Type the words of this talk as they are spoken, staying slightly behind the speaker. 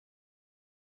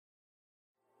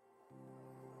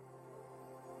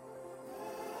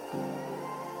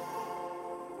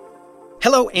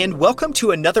Hello, and welcome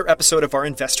to another episode of our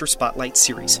Investor Spotlight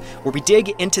series, where we dig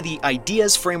into the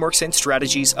ideas, frameworks, and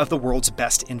strategies of the world's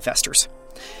best investors.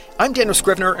 I'm Daniel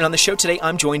Scrivner, and on the show today,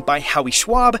 I'm joined by Howie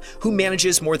Schwab, who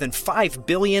manages more than $5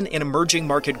 billion in emerging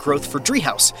market growth for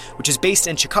Driehaus, which is based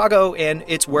in Chicago, and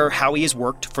it's where Howie has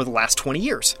worked for the last 20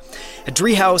 years. At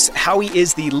Driehaus, Howie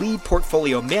is the lead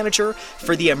portfolio manager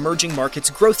for the emerging markets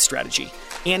growth strategy,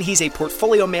 and he's a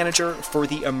portfolio manager for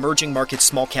the emerging markets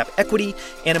small cap equity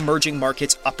and emerging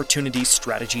markets opportunities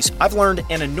strategies. I've learned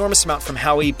an enormous amount from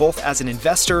Howie, both as an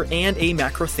investor and a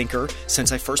macro thinker,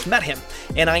 since I first met him,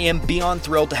 and I am beyond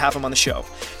thrilled to have him on the show.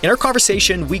 In our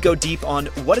conversation, we go deep on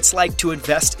what it's like to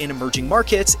invest in emerging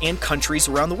markets and countries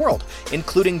around the world,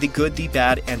 including the good, the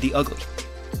bad, and the ugly.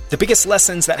 The biggest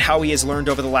lessons that Howie has learned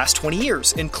over the last 20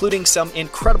 years, including some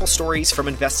incredible stories from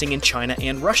investing in China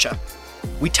and Russia.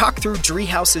 We talk through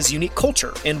Driehaus's unique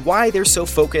culture and why they're so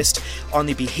focused on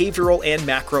the behavioral and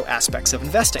macro aspects of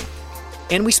investing.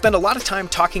 And we spend a lot of time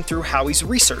talking through Howie's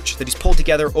research that he's pulled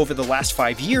together over the last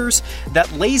 5 years that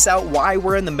lays out why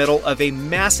we're in the middle of a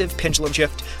massive pendulum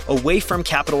shift away from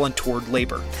capital and toward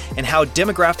labor, and how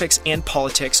demographics and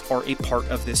politics are a part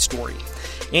of this story,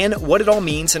 and what it all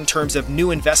means in terms of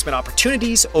new investment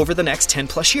opportunities over the next 10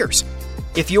 plus years.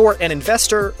 If you're an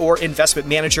investor or investment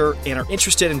manager and are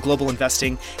interested in global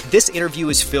investing, this interview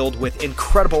is filled with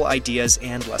incredible ideas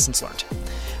and lessons learned.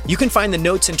 You can find the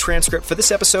notes and transcript for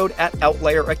this episode at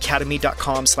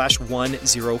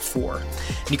outlieracademy.com/104.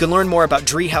 And you can learn more about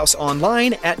Driehaus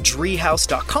online at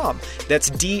driehaus.com. That's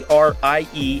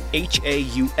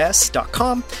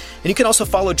DRIEHAUS.com. And you can also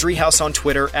follow Driehaus on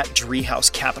Twitter at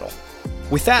Driehaus Capital.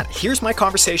 With that, here's my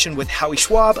conversation with Howie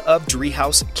Schwab of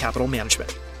Driehaus Capital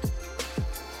Management.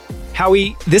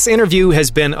 Howie, this interview has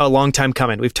been a long time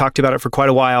coming. We've talked about it for quite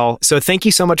a while. So thank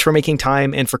you so much for making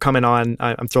time and for coming on.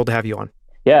 I'm thrilled to have you on.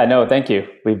 Yeah, no, thank you.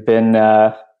 We've been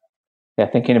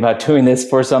thinking about doing this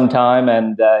for some time,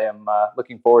 and I am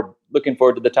looking forward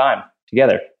to the time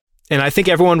together. And I think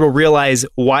everyone will realize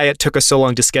why it took us so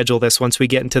long to schedule this once we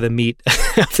get into the meat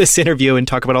of this interview and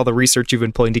talk about all the research you've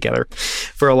been pulling together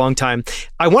for a long time.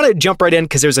 I want to jump right in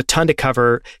because there's a ton to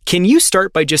cover. Can you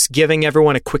start by just giving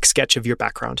everyone a quick sketch of your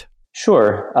background?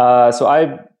 Sure. So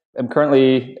I am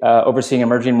currently overseeing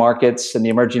emerging markets and the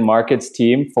emerging markets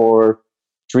team for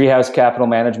Driehaus Capital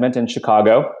Management in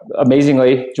Chicago.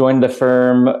 Amazingly, joined the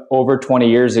firm over 20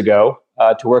 years ago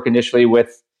to work initially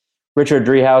with Richard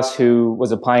Driehaus, who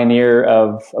was a pioneer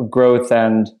of growth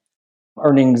and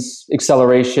earnings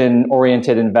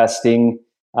acceleration-oriented investing.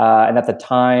 And at the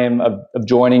time of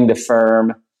joining the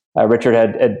firm, Richard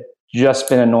had just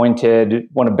been anointed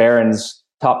one of Barron's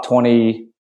top 20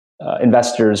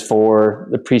 investors for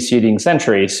the preceding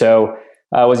century. So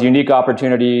it was a unique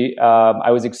opportunity.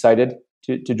 I was excited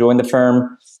to join the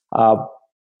firm.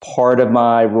 Part of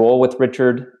my role with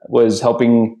Richard was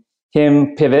helping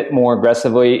him pivot more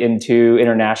aggressively into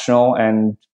international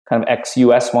and kind of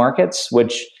ex-US markets,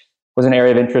 which was an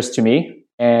area of interest to me.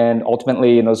 And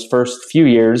ultimately, in those first few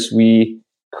years, we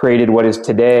created what is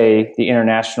today the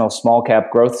international small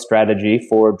cap growth strategy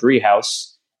for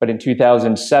Driehaus. But in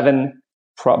 2007,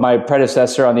 my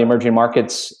predecessor on the emerging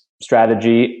markets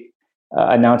strategy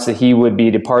announced that he would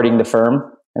be departing the firm.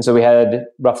 And so we had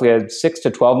roughly a 6 to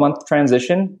 12 month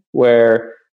transition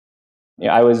where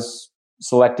I was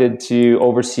selected to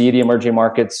oversee the emerging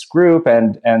markets group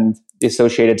and the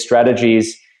associated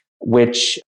strategies,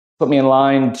 which put me in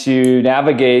line to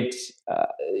navigate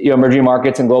emerging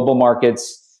markets and global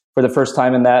markets for the first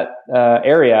time in that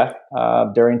area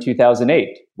during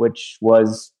 2008, which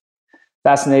was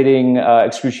fascinating,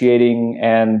 excruciating,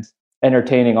 and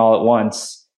entertaining all at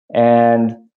once.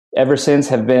 And ever since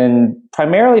have been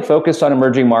primarily focused on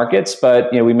emerging markets,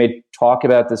 but we may talk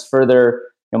about this further.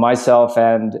 Myself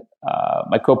and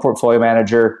my co-portfolio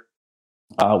manager,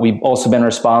 we've also been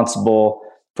responsible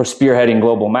for spearheading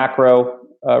global macro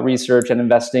research and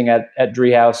investing at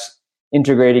Driehaus,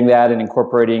 integrating that and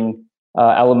incorporating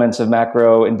elements of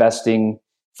macro investing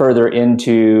further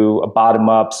into a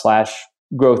bottom-up /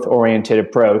 growth-oriented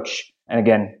approach. And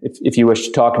again, if you wish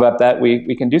to talk about that,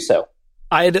 we can do so.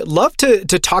 I'd love to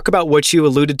talk about what you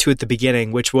alluded to at the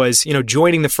beginning, which was,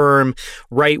 joining the firm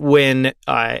right when,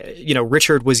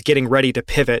 Richard was getting ready to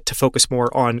pivot to focus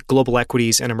more on global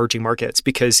equities and emerging markets,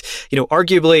 because,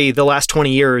 arguably the last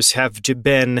 20 years have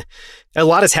been, a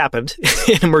lot has happened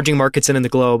in emerging markets and in the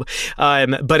globe.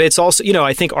 But it's also,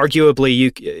 I think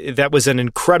arguably that was an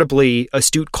incredibly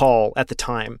astute call at the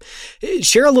time.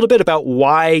 Share a little bit about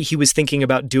why he was thinking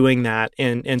about doing that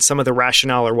and some of the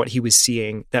rationale or what he was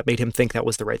seeing that made him think that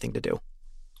was the right thing to do.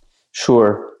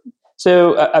 Sure.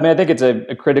 So, I think it's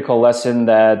a critical lesson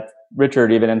that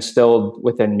Richard even instilled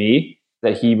within me,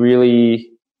 that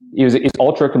he's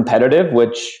ultra competitive,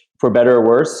 which for better or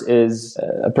worse is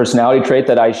a personality trait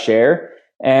that I share.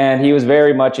 And he was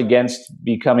very much against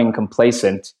becoming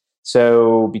complacent.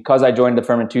 So because I joined the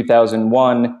firm in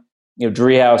 2001,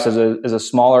 Driehaus as a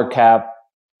smaller cap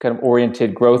kind of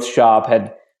oriented growth shop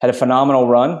had a phenomenal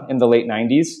run in the late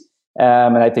 90s.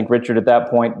 And I think Richard at that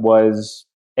point was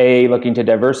looking to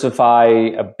diversify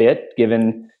a bit,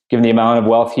 given the amount of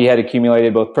wealth he had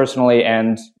accumulated both personally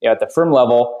and at the firm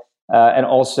level. And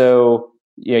also,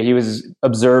 he was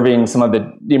observing some of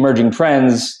the emerging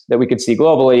trends that we could see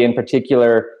globally, in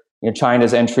particular,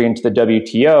 China's entry into the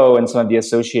WTO and some of the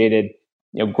associated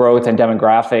growth and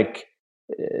demographic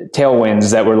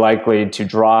tailwinds that were likely to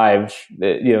drive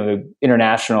the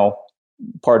international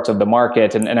parts of the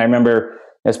market. And I remember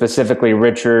specifically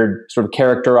Richard sort of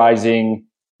characterizing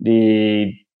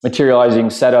the materializing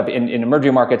setup in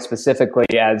emerging markets specifically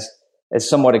as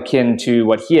somewhat akin to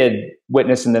what he had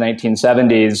witnessed in the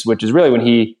 1970s, which is really when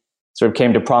he sort of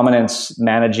came to prominence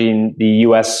managing the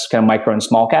US kind of micro and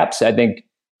small caps. I think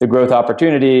the growth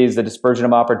opportunities, the dispersion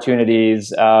of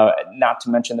opportunities, not to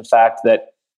mention the fact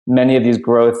that many of these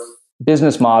growth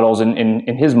business models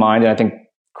in his mind, and I think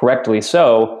correctly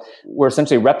so, were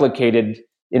essentially replicated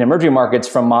in emerging markets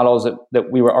from models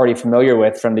that we were already familiar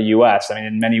with from the US. I mean,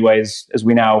 in many ways, as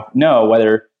we now know,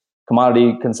 whether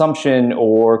commodity consumption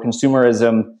or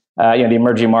consumerism, the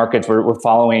emerging markets were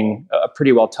following a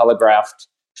pretty well telegraphed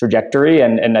trajectory.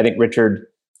 And I think Richard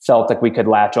felt like we could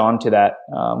latch on to that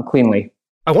cleanly.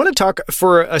 I want to talk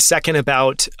for a second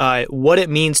about what it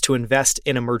means to invest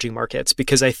in emerging markets,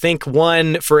 because I think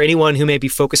for anyone who maybe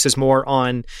focuses more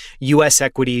on U.S.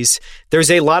 equities,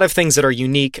 there's a lot of things that are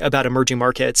unique about emerging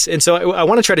markets. And so I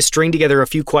want to try to string together a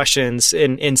few questions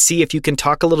and see if you can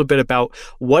talk a little bit about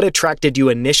what attracted you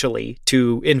initially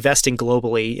to investing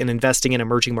globally and investing in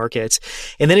emerging markets.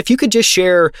 And then if you could just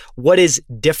share what is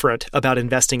different about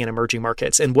investing in emerging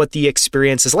markets and what the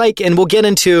experience is like. And we'll get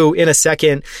into in a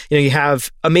second, you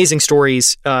have amazing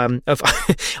stories of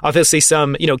obviously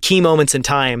some key moments in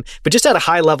time, but just at a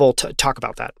high level to talk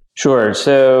about that. Sure.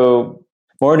 So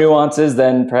more nuances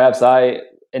than perhaps I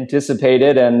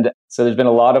anticipated, and so there's been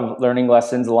a lot of learning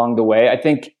lessons along the way. I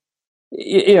think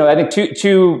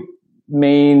two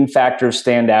main factors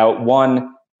stand out.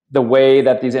 One, the way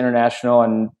that these international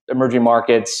and emerging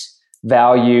markets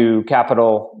value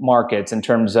capital markets in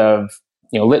terms of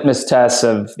litmus tests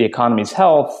of the economy's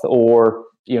health, or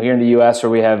here in the US, where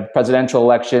we have presidential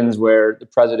elections where the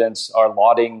presidents are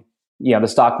lauding, the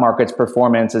stock market's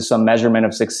performance as some measurement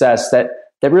of success, that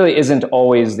really isn't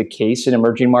always the case in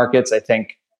emerging markets. I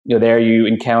think, there you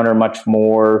encounter much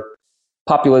more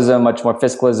populism, much more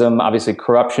fiscalism. Obviously,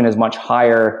 corruption is much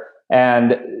higher.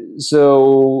 And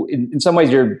so in some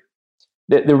ways,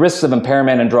 the risks of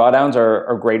impairment and drawdowns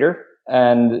are greater.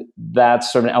 And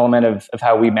that's sort of an element of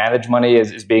how we manage money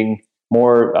is being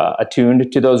more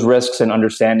attuned to those risks and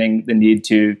understanding the need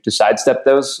to sidestep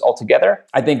those altogether.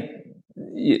 I think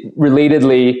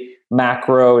relatedly,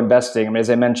 macro investing, as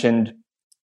I mentioned,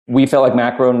 we felt like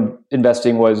macro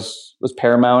investing was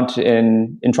paramount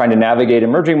in trying to navigate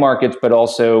emerging markets, but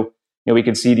also, we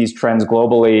could see these trends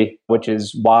globally, which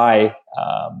is why,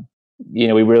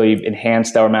 we really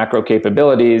enhanced our macro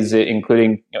capabilities,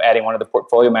 including adding one of the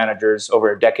portfolio managers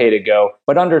over a decade ago.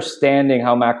 But understanding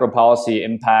how macro policy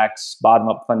impacts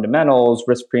bottom-up fundamentals,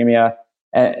 risk premia,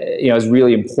 is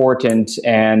really important.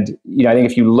 And I think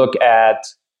if you look at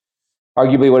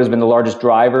arguably what has been the largest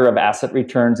driver of asset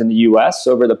returns in the U.S.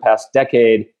 over the past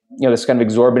decade, this kind of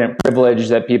exorbitant privilege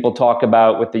that people talk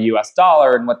about with the U.S.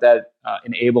 dollar and what that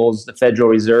enables the Federal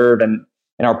Reserve and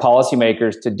our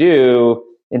policymakers to do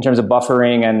in terms of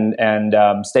buffering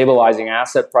and stabilizing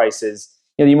asset prices.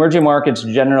 The emerging markets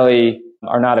generally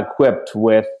are not equipped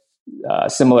with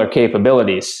similar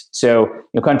capabilities. So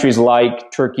countries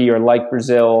like Turkey or like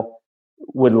Brazil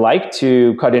would like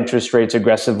to cut interest rates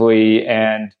aggressively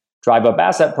and drive up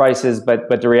asset prices,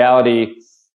 but the reality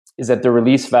is that the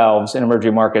release valves in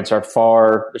emerging markets there's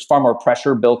far more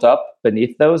pressure built up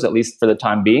beneath those, at least for the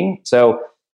time being. So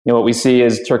what we see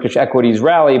is Turkish equities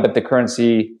rally, but the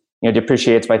currency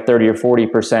depreciates by 30 or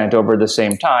 40% over the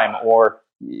same time, or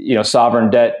sovereign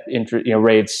debt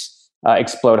rates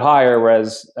explode higher,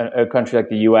 whereas a country like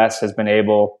the U.S. has been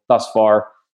able thus far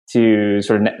to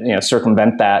sort of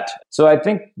circumvent that. So I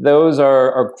think those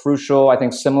are crucial. I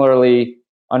think similarly,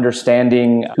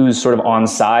 understanding who's sort of on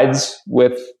sides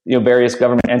with various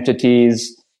government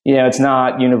entities. It's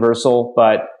not universal,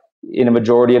 but in a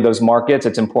majority of those markets,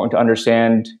 it's important to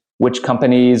understand which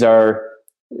companies are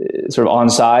sort of on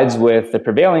sides with the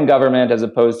prevailing government as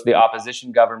opposed to the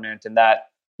opposition government, and that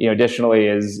additionally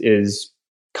is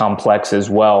complex as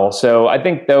well. So I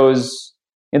think those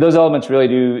elements really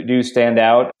do stand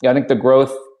out. I think the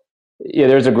growth,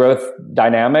 there's a growth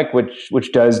dynamic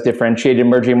which does differentiate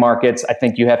emerging markets. I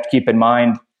think you have to keep in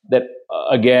mind that,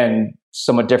 again,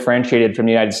 somewhat differentiated from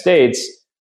the United States,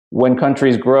 when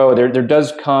countries grow, there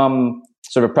does come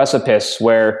sort of precipice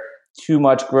where too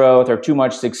much growth or too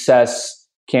much success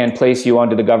can place you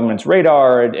onto the government's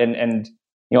radar, and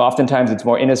oftentimes it's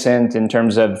more innocent in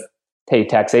terms of, hey,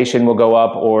 taxation will go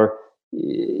up, or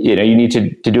you need to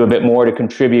do a bit more to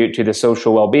contribute to the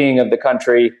social well-being of the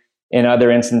country. In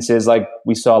other instances, like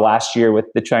we saw last year with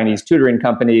the Chinese tutoring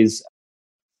companies,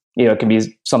 it can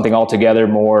be something altogether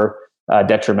more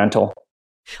detrimental.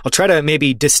 I'll try to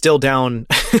maybe distill down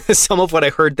some of what I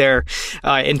heard there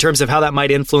in terms of how that might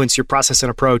influence your process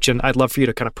and approach. And I'd love for you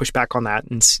to kind of push back on that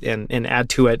and add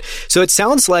to it. So it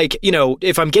sounds like,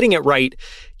 if I'm getting it right,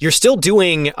 you're still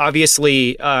doing,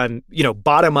 obviously,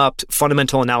 bottom-up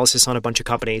fundamental analysis on a bunch of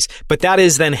companies, but that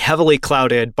is then heavily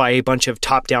clouded by a bunch of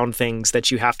top-down things that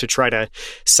you have to try to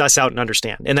suss out and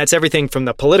understand. And that's everything from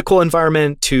the political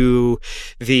environment to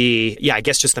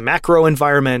just the macro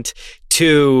environment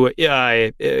to,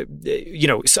 I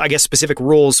guess, specific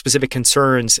rules, specific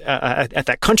concerns at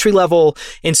that country level.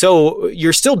 And so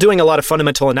you're still doing a lot of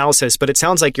fundamental analysis, but it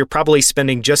sounds like you're probably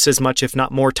spending just as much, if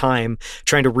not more time,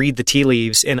 trying to read the tea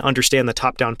leaves and understand the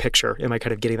top-down picture. Am I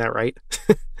kind of getting that right?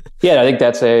 Yeah, I think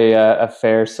that's a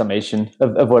fair summation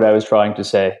of what I was trying to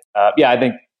say. I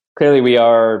think clearly we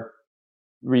are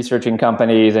researching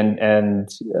companies and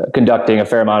conducting a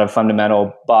fair amount of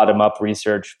fundamental bottom-up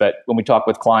research. But when we talk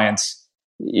with clients,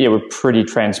 we're pretty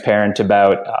transparent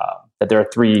about that there are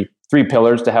three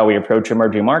pillars to how we approach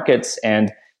emerging markets,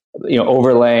 and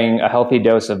overlaying a healthy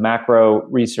dose of macro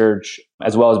research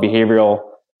as well as behavioral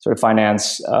sort of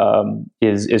finance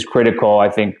is critical.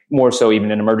 I think more so even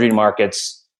in emerging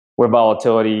markets, where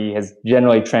volatility has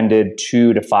generally trended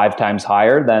 2 to 5 times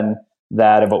higher than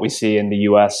that of what we see in the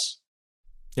U.S.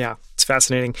 Yeah, it's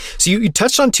fascinating. So you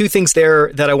touched on two things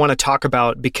there that I want to talk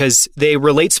about because they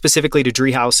relate specifically to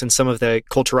Driehaus and some of the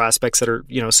cultural aspects that are,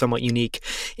 somewhat unique.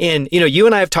 And, you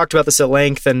and I have talked about this at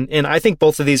length, and I think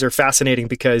both of these are fascinating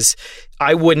because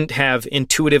I wouldn't have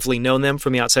intuitively known them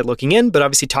from the outside looking in, but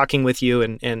obviously talking with you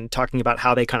and talking about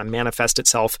how they kind of manifest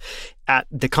itself at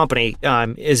the company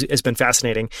has been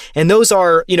fascinating. And those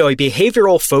are, a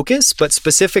behavioral focus, but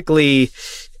specifically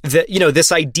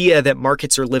this idea that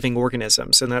markets are living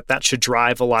organisms and that should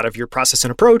drive a lot of your process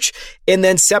and approach. And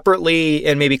then separately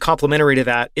and maybe complementary to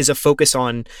that is a focus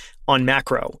on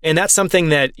macro. And that's something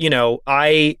that,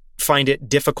 I find it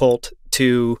difficult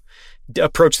to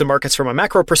approach the markets from a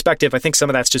macro perspective. I think some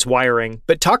of that's just wiring.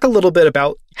 But talk a little bit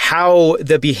about how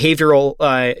the behavioral,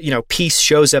 piece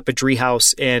shows up at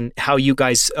Driehaus and how you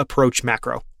guys approach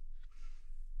macro.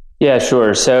 Yeah,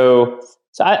 sure. So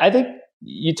I think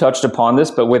you touched upon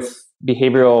this, but with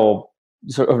behavioral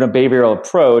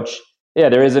approach,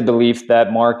 there is a belief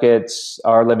that markets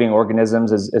are living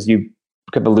organisms, as you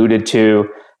could have alluded to.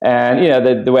 And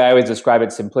the way I always describe it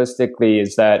simplistically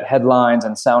is that headlines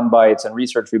and sound bites and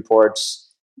research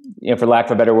reports, for lack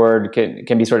of a better word,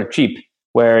 can be sort of cheap,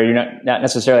 where you're not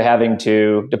necessarily having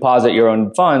to deposit your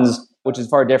own funds, which is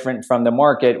far different from the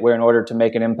market, where in order to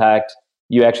make an impact,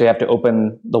 you actually have to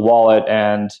open the wallet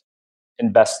and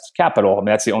invest capital. I mean,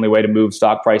 that's the only way to move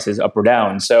stock prices up or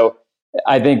down. So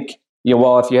I think,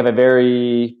 while if you have a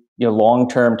very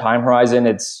long-term time horizon,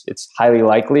 it's highly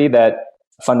likely that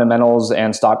fundamentals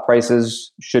and stock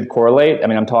prices should correlate. I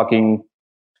mean, I'm talking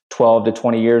 12 to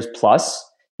 20 years plus.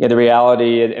 The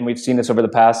reality, and we've seen this over the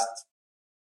past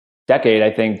decade,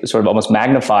 I think sort of almost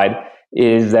magnified,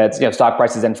 is that stock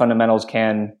prices and fundamentals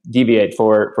can deviate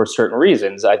for certain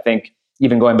reasons. I think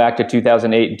even going back to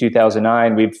 2008 and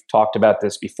 2009, we've talked about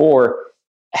this before.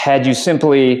 Had you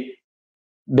simply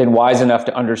been wise enough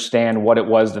to understand what it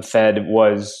was the Fed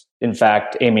was in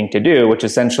fact aiming to do, which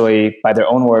essentially, by their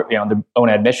own word, their own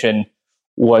admission,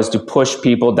 was to push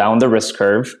people down the risk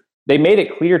curve. They made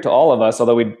it clear to all of us,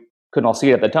 although we couldn't all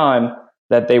see it at the time,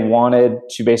 that they wanted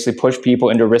to basically push people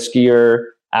into riskier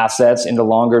assets, into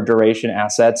longer duration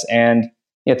assets. And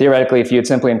theoretically, if you had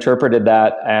simply interpreted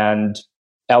that and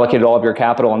allocated all of your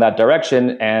capital in that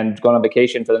direction and gone on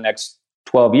vacation for the next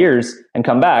 12 years and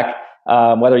come back,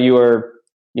 whether you were,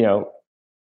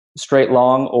 straight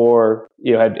long or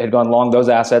had gone long those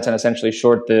assets and essentially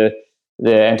short the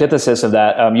antithesis of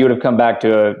that, you would have come back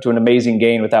to an amazing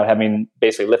gain without having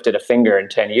basically lifted a finger in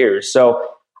 10 years. So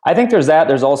I think there's that.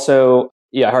 There's also,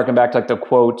 harken back to like the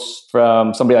quotes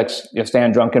from somebody like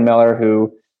Stan Druckenmiller,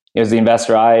 who is the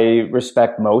investor I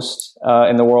respect most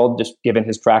in the world, just given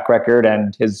his track record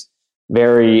and his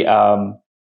very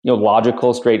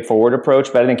logical, straightforward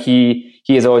approach. But I think he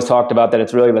has always talked about that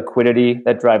it's really liquidity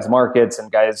that drives markets,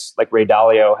 and guys like Ray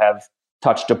Dalio have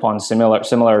touched upon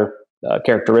similar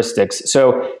characteristics.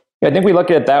 So I think we look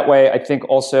at it that way. I think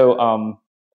also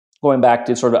going back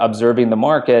to sort of observing the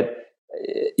market,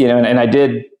 and I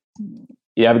did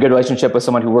have a good relationship with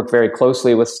someone who worked very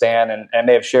closely with Stan, and I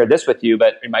may have shared this with you,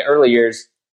 but in my early years,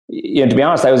 to be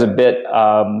honest, I was a bit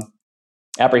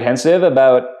apprehensive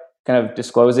about kind of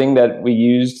disclosing that we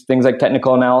used things like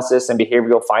technical analysis and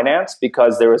behavioral finance,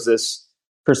 because there was this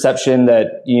perception that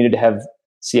you needed to have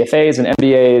CFAs and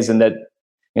MBAs, and that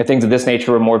things of this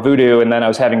nature were more voodoo. And then I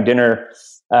was having dinner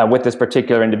with this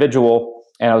particular individual,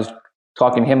 and I was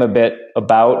talking to him a bit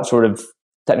about sort of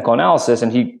technical analysis,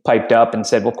 and he piped up and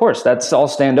said, well, of course, that's all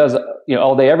Stan does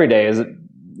all day, every day, is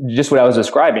just what I was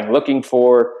describing, looking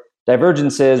for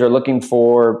divergences or looking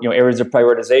for areas of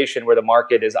prioritization where the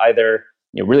market is either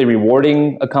really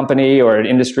rewarding a company or an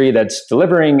industry that's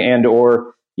delivering, and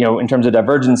or in terms of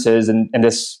divergences. And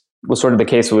this was sort of the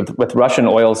case with Russian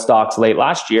oil stocks late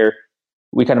last year.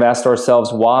 We kind of asked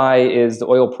ourselves, why is the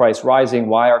oil price rising?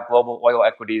 Why are global oil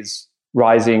equities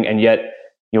rising? And yet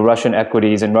Russian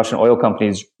equities and Russian oil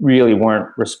companies really weren't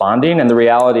responding. And the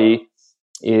reality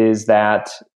is that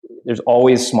there's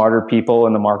always smarter people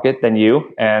in the market than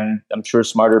you. And I'm sure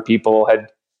smarter people had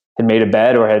made a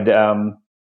bet or had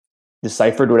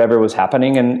deciphered whatever was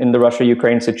happening in the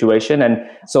Russia-Ukraine situation. And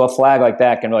so a flag like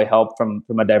that can really help from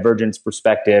a divergence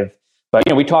perspective. But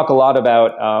we talk a lot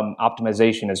about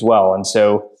optimization as well. And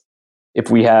so if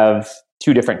we have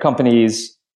two different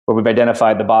companies where we've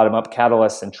identified the bottom-up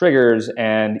catalysts and triggers,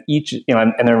 and each,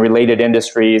 and then related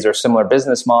industries or similar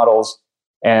business models,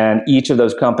 and each of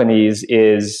those companies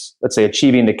is, let's say,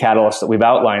 achieving the catalysts that we've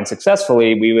outlined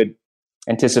successfully, we would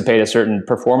anticipate a certain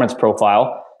performance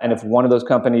profile. And if one of those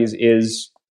companies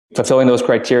is fulfilling those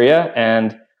criteria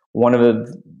and one of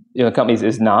the companies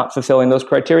is not fulfilling those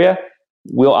criteria,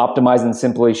 we'll optimize and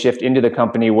simply shift into the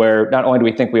company where not only do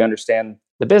we think we understand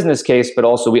the business case, but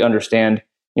also we understand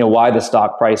why the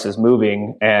stock price is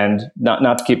moving. And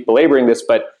not to keep belaboring this,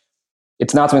 but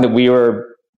it's not something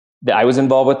that I was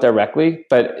involved with directly.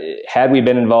 But had we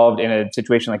been involved in a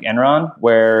situation like Enron,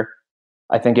 where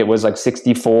I think it was like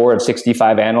 64 of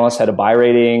 65 analysts had a buy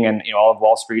rating, and all of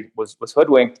Wall Street was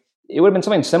hoodwinked, it would have been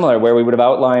something similar, where we would have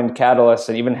outlined catalysts,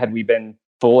 and even had we been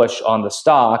bullish on the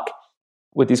stock,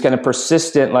 with these kind of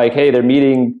persistent, like, hey, they're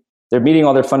meeting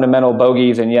all their fundamental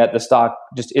bogeys, and yet the stock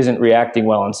just isn't reacting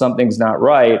well, and something's not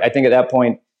right. I think at that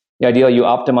point, ideally, you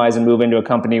optimize and move into a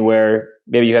company where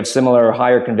maybe you have similar or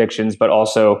higher convictions, but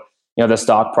also the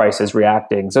stock price is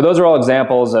reacting. So those are all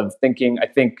examples of thinking. I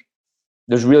think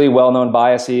there's really well-known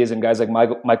biases, and guys like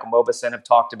Michael Mauboussin have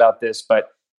talked about this, but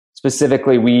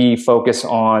specifically we focus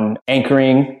on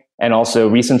anchoring and also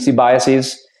recency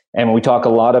biases. And when we talk a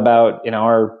lot about in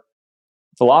our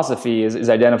philosophy is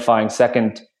identifying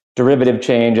second derivative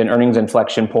change and earnings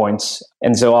inflection points.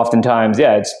 And so oftentimes,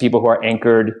 it's people who are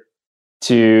anchored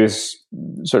to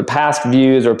sort of past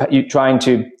views, or trying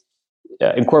to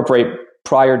incorporate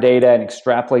prior data and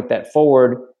extrapolate that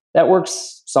forward. That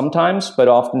works sometimes, but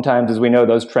oftentimes, as we know,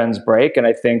 those trends break. And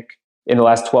I think in the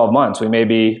last 12 months, we may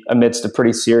be amidst a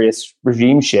pretty serious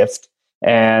regime shift.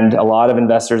 And a lot of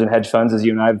investors and hedge funds, as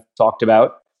you and I have talked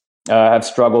about, have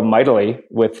struggled mightily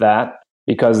with that,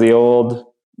 because the old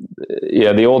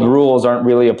rules aren't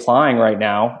really applying right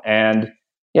now. And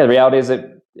the reality is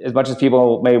that as much as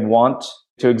people may want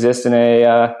to exist in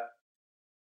a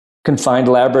confined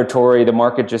laboratory, the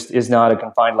market just is not a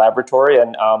confined laboratory.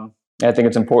 And I think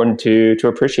it's important to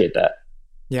appreciate that.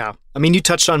 Yeah. I mean, you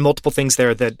touched on multiple things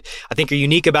there that I think are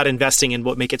unique about investing and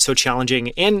what make it so challenging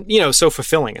and, so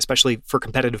fulfilling, especially for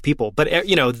competitive people. But,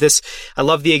 I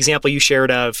love the example you shared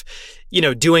of,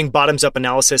 doing bottoms up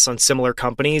analysis on similar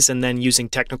companies and then using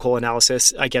technical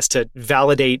analysis, I guess, to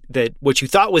validate that what you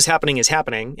thought was happening is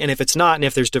happening. And if it's not, and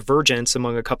if there's divergence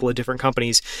among a couple of different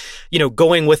companies,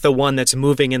 going with the one that's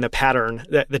moving in the pattern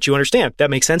that you understand, that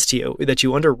makes sense to you, that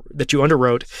you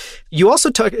underwrote. You also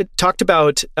talked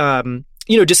about,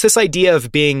 just this idea of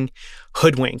being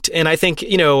hoodwinked. And I think,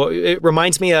 it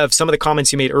reminds me of some of the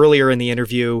comments you made earlier in the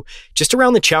interview, just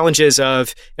around the challenges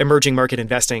of emerging market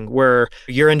investing, where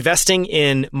you're investing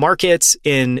in markets,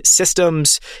 in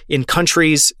systems, in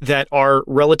countries that are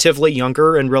relatively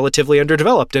younger and relatively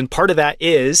underdeveloped. And part of that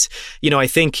is, I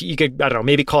think you could,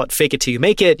 maybe call it fake it till you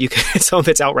make it. You could, some of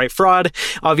it's outright fraud,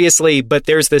 obviously, but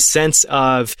there's this sense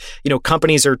of,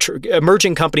 companies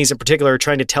emerging companies in particular are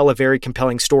trying to tell a very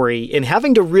compelling story, and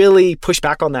having to really push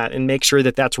back on that and make make sure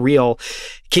that that's real.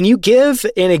 Can you give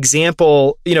an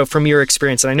example, from your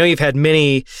experience? And I know you've had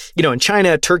many, in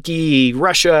China, Turkey,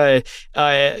 Russia,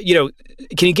 can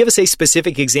you give us a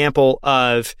specific example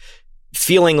of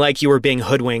feeling like you were being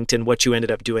hoodwinked and what you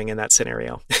ended up doing in that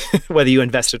scenario, whether you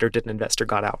invested or didn't invest or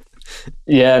got out?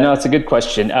 Yeah, no, it's a good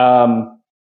question.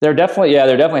 There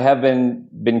definitely have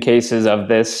been cases of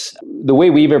this. The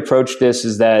way we've approached this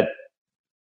is that,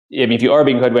 if you are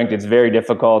being hoodwinked, it's very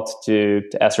difficult to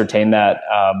ascertain that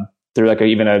through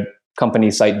even a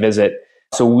company site visit.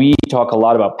 So we talk a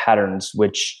lot about patterns,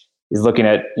 which is looking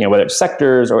at, whether it's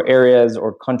sectors or areas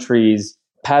or countries,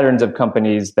 patterns of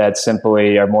companies that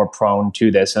simply are more prone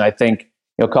to this. And I think,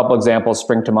 a couple examples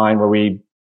spring to mind where we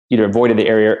either avoided the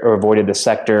area or avoided the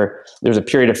sector. There's a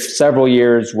period of several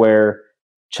years where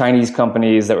Chinese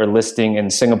companies that were listing in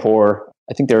Singapore,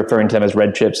 I think they're referring to them as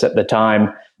red chips at the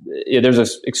time. There's an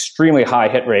extremely high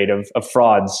hit rate of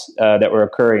frauds that were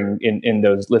occurring in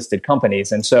those listed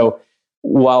companies. And so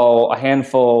while a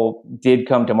handful did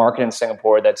come to market in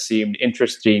Singapore that seemed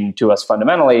interesting to us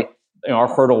fundamentally, our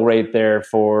hurdle rate there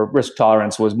for risk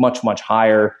tolerance was much, much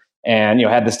higher. And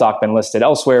had the stock been listed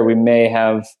elsewhere, we may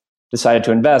have decided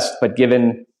to invest. But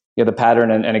given the pattern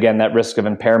and again that risk of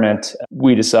impairment,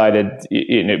 we decided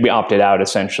we opted out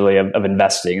essentially of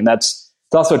investing. And it's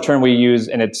also a term we use,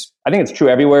 and I think it's true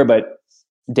everywhere, but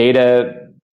data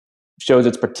shows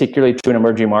it's particularly true in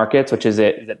emerging markets, which is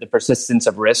that the persistence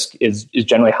of risk is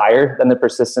generally higher than the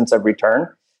persistence of return.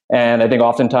 And I think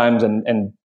oftentimes,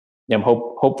 and I'm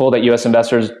hopeful that U.S.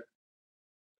 investors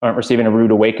aren't receiving a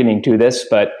rude awakening to this,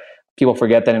 but people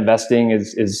forget that investing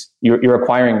is you're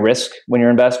acquiring risk when you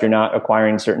invest. You're not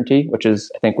acquiring certainty, which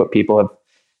is, I think, what people have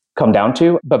come down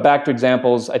to. But back to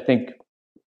examples, I think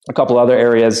a couple other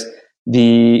areas.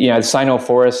 The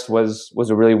Sino-Forest was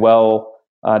a really well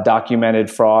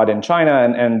documented fraud in China,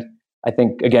 and I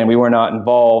think again we were not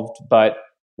involved, but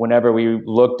whenever we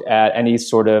looked at any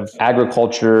sort of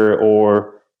agriculture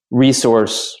or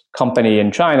resource company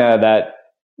in China that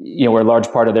where a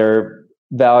large part of their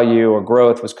value or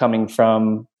growth was coming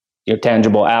from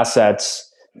tangible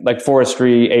assets like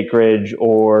forestry, acreage,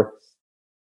 or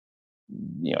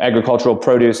agricultural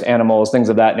produce, animals, things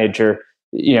of that nature,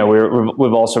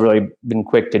 we've also really been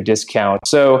quick to discount.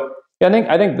 So I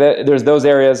think that there's those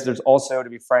areas. There's also, to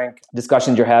be frank,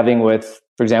 discussions you're having with,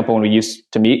 for example, when we used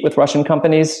to meet with Russian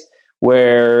companies,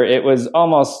 where it was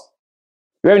almost,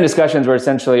 we're having discussions where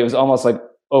essentially it was almost like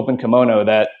open kimono,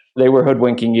 that they were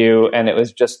hoodwinking you and it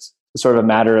was just sort of a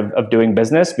matter of doing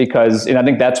business. Because, and I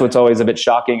think that's what's always a bit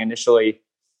shocking initially,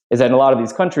 is that in a lot of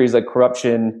these countries, like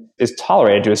corruption is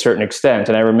tolerated to a certain extent.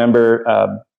 And I remember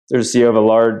there's a CEO of a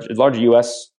large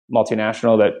US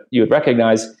multinational that you would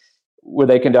recognize, where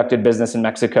they conducted business in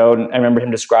Mexico. And I remember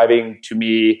him describing to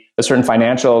me a certain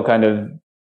financial kind of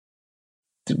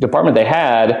department they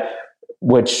had,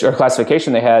 or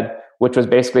classification they had, which was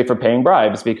basically for paying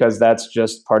bribes, because that's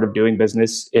just part of doing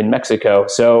business in Mexico.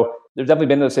 So there's definitely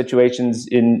been those situations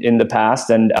in the past.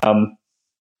 And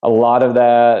a lot of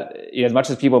that, as much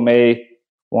as people may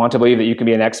want to believe that you can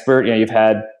be an expert, you've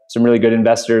had some really good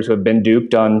investors who have been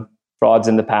duped on frauds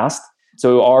in the past.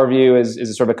 So our view is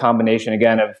a sort of a combination,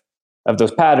 again, of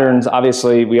those patterns.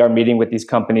 Obviously, we are meeting with these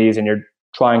companies and you're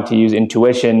trying to use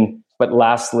intuition. But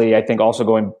lastly, I think also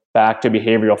going back to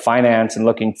behavioral finance and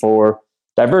looking for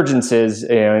divergences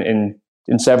in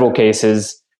several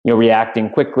cases, reacting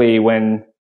quickly when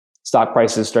stock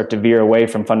prices start to veer away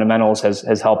from fundamentals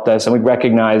has helped us. And we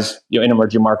recognize, in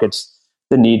emerging markets,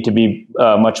 the need to be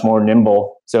much more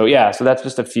nimble. So that's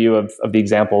just a few of the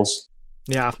examples.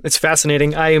 Yeah, it's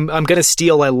fascinating. I'm going to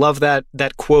steal. I love that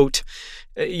quote.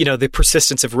 The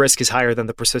persistence of risk is higher than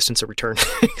the persistence of return.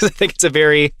 Because I think it's a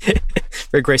very,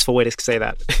 very graceful way to say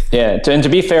that. Yeah, and to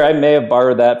be fair, I may have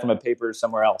borrowed that from a paper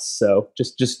somewhere else. So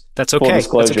just that's okay. That's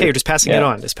okay. You're just passing it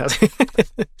on.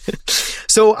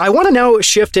 So I want to now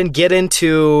shift and get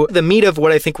into the meat of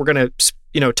what I think we're going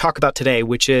to talk about today,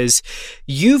 which is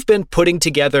you've been putting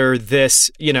together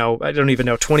this, I don't even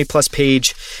know, 20 plus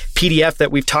page PDF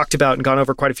that we've talked about and gone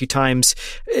over quite a few times,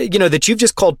 that you've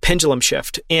just called Pendulum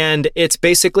Shift. And it's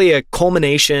basically a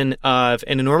culmination of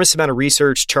an enormous amount of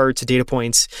research, charts, data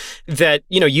points that,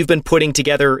 you've been putting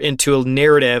together into a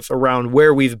narrative around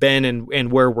where we've been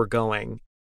and where we're going.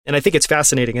 And I think it's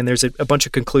fascinating. And there's a bunch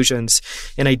of conclusions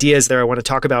and ideas there I want to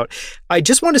talk about. I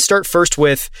just want to start first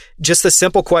with just the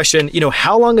simple question,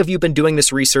 how long have you been doing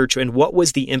this research and what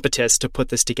was the impetus to put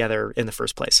this together in the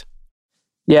first place?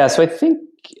 Yeah, so I think,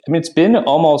 it's been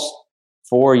almost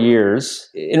 4 years.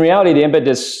 In reality, the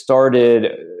impetus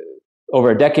started over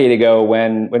a decade ago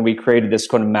when we created this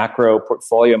kind of macro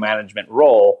portfolio management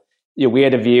role. we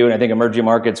had a view, and I think emerging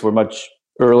markets were much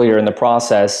earlier in the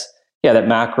process, that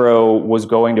macro was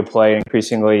going to play an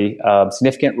increasingly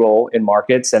significant role in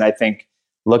markets. And I think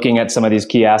looking at some of these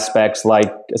key aspects,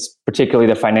 like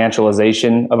particularly the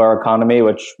financialization of our economy,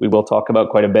 which we will talk about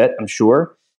quite a bit, I'm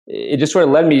sure, it just sort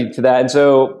of led me to that. And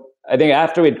so I think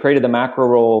after we'd created the macro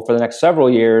role for the next several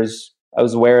years, I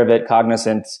was aware of it,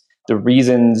 cognizant the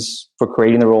reasons for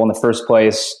creating the role in the first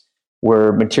place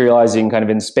were materializing kind of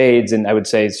in spades, and I would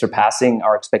say surpassing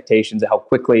our expectations of how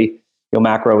quickly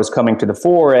macro was coming to the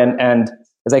fore. And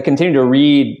as I continued to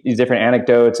read these different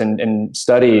anecdotes and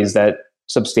studies that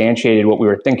substantiated what we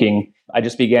were thinking, I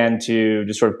just began to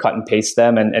just sort of cut and paste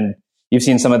them. And you've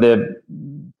seen some of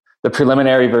the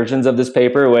preliminary versions of this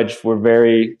paper, which were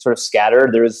very sort of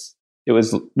scattered. It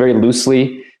was very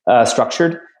loosely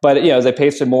structured. But as I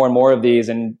pasted more and more of these,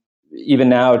 and even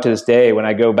now to this day, when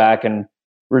I go back and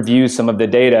review some of the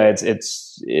data,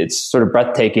 it's sort of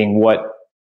breathtaking what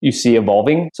you see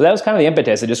evolving. So that was kind of the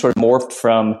impetus. It just sort of morphed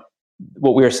from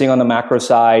what we were seeing on the macro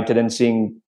side to then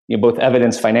seeing both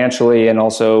evidence financially and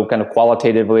also kind of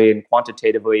qualitatively and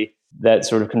quantitatively that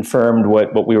sort of confirmed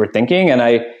what we were thinking. And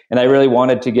I really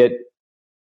wanted to get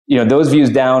those views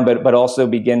down, but also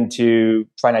begin to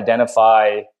try and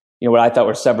identify what I thought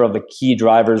were several of the key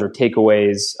drivers or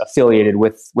takeaways affiliated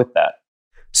with that.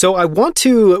 So I want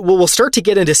to, we'll start to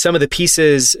get into some of the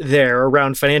pieces there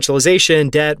around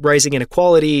financialization, debt, rising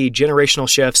inequality, generational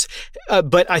shifts.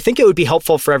 But I think it would be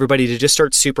helpful for everybody to just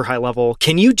start super high level.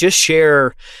 Can you just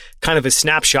share kind of a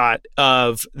snapshot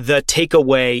of the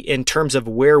takeaway in terms of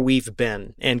where we've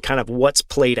been and kind of what's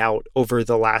played out over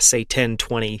the last, say, 10,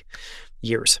 20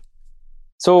 years?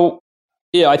 So,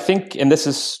 I think, and this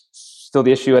is still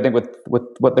the issue, I think, with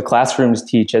what the classrooms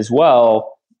teach as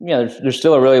well, there's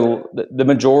still the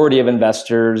majority of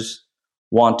investors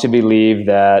want to believe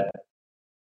that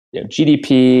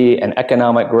GDP and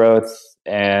economic growth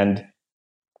and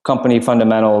company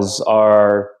fundamentals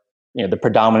are the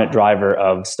predominant driver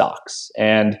of stocks.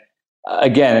 And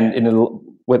again,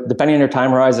 depending on your time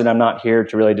horizon, I'm not here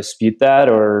to really dispute that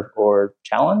or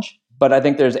challenge. But I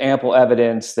think there's ample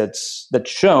evidence that's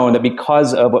shown that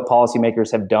because of what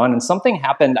policymakers have done, and something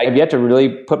happened, I've yet to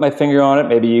really put my finger on it.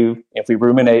 Maybe if we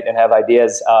ruminate and have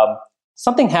ideas,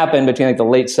 something happened between like the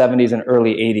late 70s and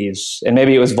early 80s. And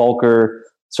maybe it was Volcker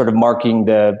sort of marking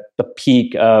the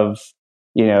peak of,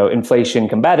 inflation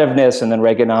combativeness, and then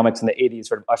Reaganomics in the 80s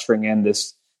sort of ushering in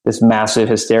this massive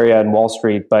hysteria in Wall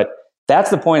Street. But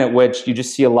that's the point at which you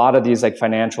just see a lot of these like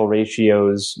financial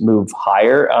ratios move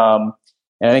higher.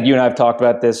 And I think you and I have talked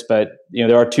about this, but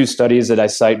there are two studies that I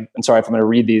cite. I'm sorry if I'm going to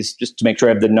read these just to make sure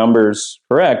I have the numbers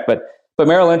correct. But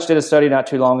Merrill Lynch did a study not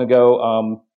too long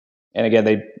ago, and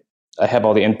again, I have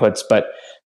all the inputs, but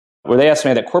where they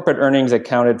estimated that corporate earnings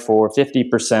accounted for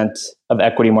 50% of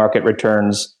equity market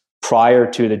returns prior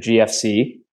to the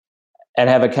GFC, and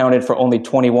have accounted for only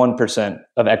 21%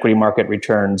 of equity market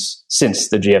returns since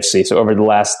the GFC. So over the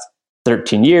last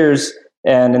 13 years,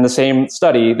 and in the same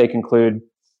study, they conclude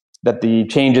that the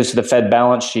changes to the Fed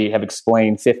balance sheet have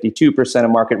explained 52%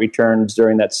 of market returns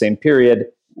during that same period,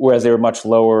 whereas they were much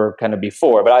lower kind of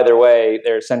before. But either way,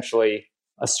 they're essentially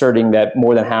asserting that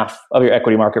more than half of your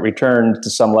equity market returns to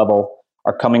some level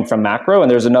are coming from macro. And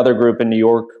there's another group in New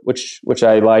York, which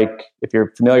I like, if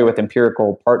you're familiar with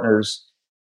Empirical Partners,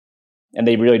 and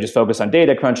they really just focus on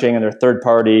data crunching, and they're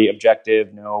third-party,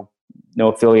 objective, no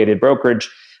affiliated brokerage.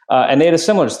 And they had a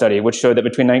similar study, which showed that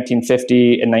between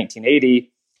 1950 and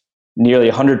 1980,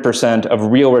 nearly 100% of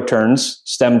real returns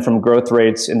stemmed from growth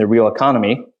rates in the real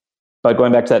economy. But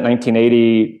going back to that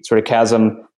 1980 sort of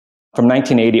chasm, from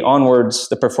 1980 onwards,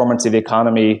 the performance of the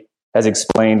economy has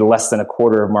explained less than a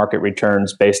quarter of market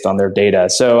returns based on their data.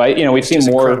 So we've seen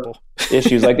more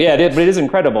issues like, but it is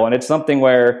incredible. And it's something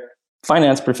where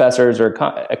finance professors or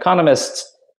economists,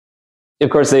 of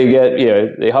course, they get,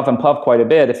 they huff and puff quite a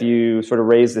bit if you sort of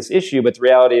raise this issue, but the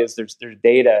reality is there's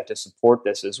data to support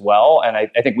this as well. And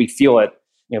I think we feel it,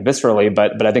 viscerally,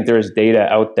 but I think there is data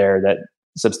out there that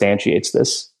substantiates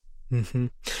this. Mm-hmm.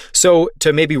 So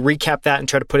to maybe recap that and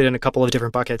try to put it in a couple of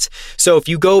different buckets. So if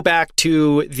you go back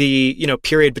to the,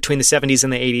 period between the 70s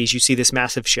and the 80s, you see this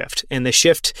massive shift, and the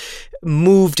shift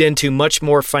moved into much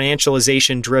more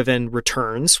financialization driven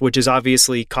returns, which is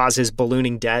obviously causes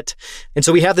ballooning debt. And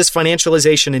so we have this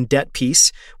financialization and debt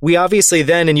piece. We obviously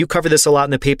then, and you cover this a lot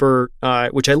in the paper,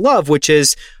 which I love, which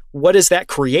is what does that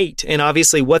create? And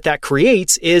obviously what that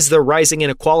creates is the rising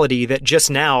inequality that just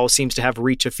now seems to have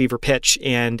reached a fever pitch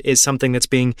and is something that's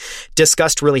being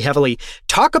discussed really heavily.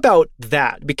 Talk about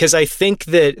that, because I think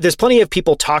that there's plenty of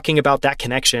people talking about that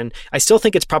connection. I still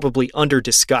think it's probably under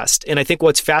discussed. And I think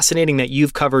what's fascinating that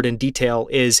you've covered in detail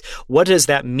is what does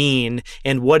that mean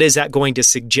and what is that going to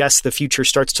suggest the future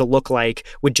starts to look like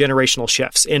with generational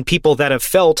shifts and people that have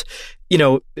felt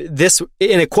this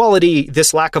inequality,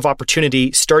 this lack of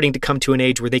opportunity starting to come to an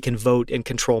age where they can vote and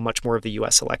control much more of the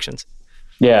U.S. elections.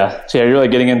 Yeah. So you're really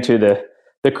getting into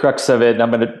the crux of it.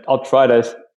 And I'll try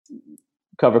to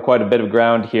cover quite a bit of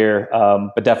ground here,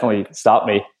 but definitely stop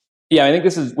me. Yeah, I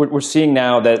think we're seeing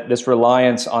now that this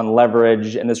reliance on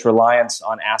leverage and this reliance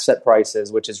on asset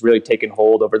prices, which has really taken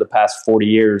hold over the past 40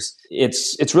 years,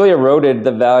 it's really eroded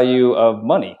the value of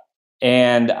money.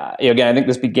 And again, I think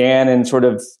this began in sort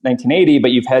of 1980, but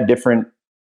you've had different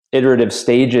iterative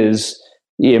stages,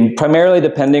 primarily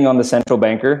depending on the central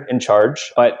banker in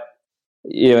charge. But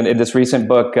in this recent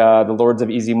book, The Lords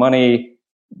of Easy Money,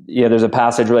 there's a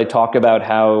passage where they talk about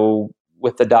how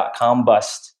with the dot-com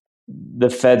bust,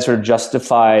 the Fed sort of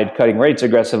justified cutting rates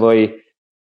aggressively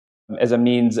as a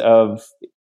means of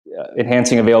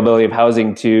enhancing availability of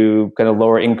housing to kind of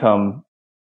lower income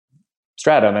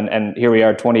stratum. And here we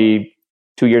are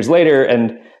 22 years later,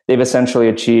 and they've essentially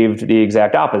achieved the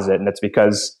exact opposite. And it's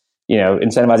because,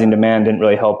 incentivizing demand didn't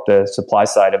really help the supply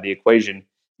side of the equation.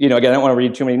 Again, I don't want to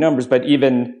read too many numbers, but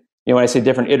even, when I say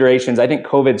different iterations, I think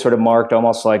COVID sort of marked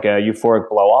almost like a euphoric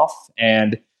blow off.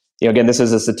 And, again, this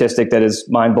is a statistic that is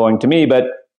mind blowing to me, but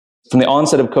from the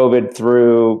onset of COVID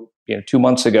through, 2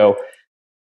 months ago,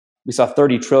 we saw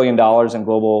 $30 trillion in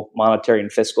global monetary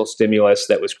and fiscal stimulus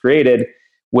that was created,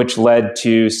 which led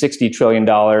to $60 trillion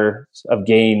of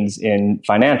gains in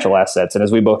financial assets. And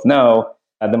as we both know,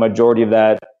 the majority of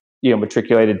that,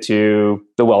 matriculated to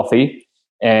the wealthy,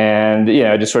 and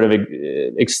just sort of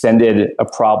extended a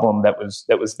problem that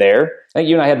was there. I think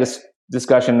you and I had this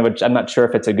discussion, which I'm not sure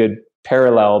if it's a good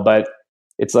parallel, but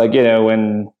it's like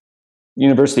when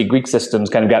university Greek systems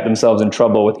kind of got themselves in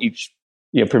trouble with each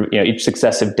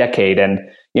successive decade, and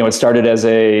it started as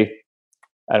an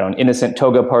innocent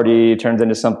toga party turns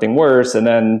into something worse. And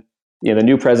then, the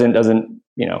new president doesn't,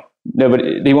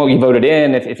 they won't be voted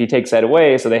in if he takes that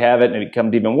away. So they have it and it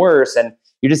becomes even worse. And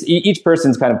each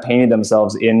person's kind of painted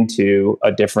themselves into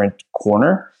a different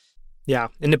corner. Yeah.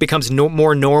 And it becomes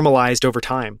more normalized over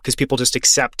time because people just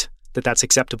accept that that's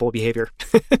acceptable behavior.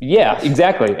 Yeah,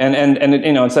 exactly.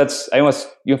 And so that's, I almost,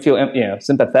 feel,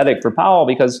 sympathetic for Powell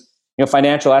because,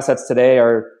 financial assets today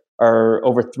are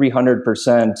over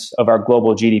 300% of our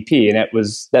global GDP. And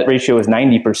that ratio was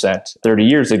 90% 30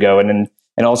 years ago. And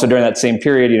also during that same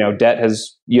period,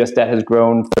 U.S. debt has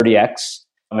grown 30x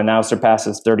and now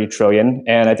surpasses 30 trillion.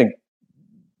 And I think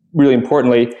really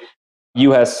importantly,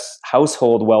 U.S.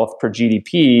 household wealth per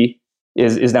GDP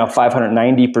is now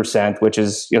 590%, which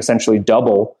is essentially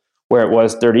double where it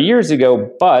was 30 years ago.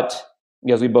 But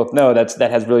as we both know, that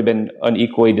has really been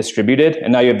unequally distributed.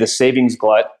 And now you have the savings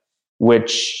glut,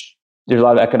 which there's a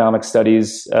lot of economic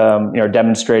studies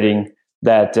demonstrating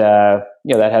that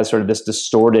that has sort of this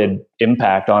distorted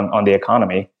impact on the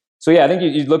economy. So yeah, I think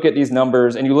you look at these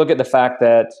numbers and you look at the fact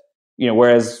that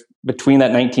whereas between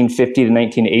that 1950 to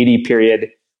 1980 period,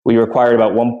 we required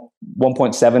about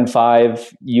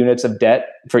 1.75 units of debt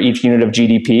for each unit of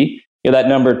GDP. That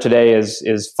number today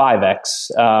is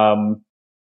 5x.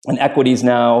 And equities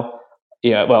now,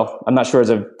 I'm not sure as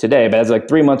of today, but as like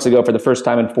 3 months ago, for the first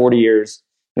time in 40 years,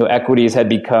 equities had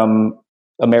become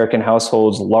American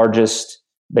households' largest,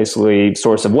 basically,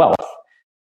 source of wealth.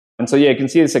 And so, you can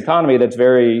see this economy that's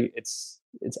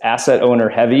it's asset owner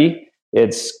heavy,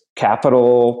 it's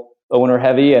capital owner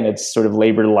heavy, and it's sort of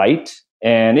labor light.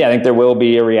 And I think there will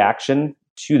be a reaction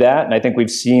to that. And I think we've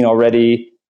seen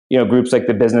already, groups like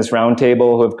the Business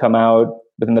Roundtable who have come out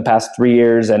within the past 3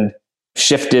 years and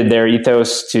shifted their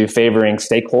ethos to favoring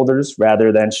stakeholders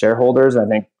rather than shareholders. And I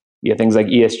think things like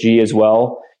ESG as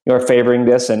well are favoring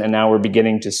this. And now we're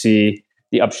beginning to see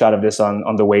the upshot of this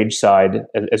on the wage side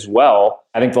as well.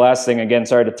 I think the last thing, again,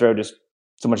 sorry to throw just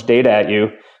so much data at you,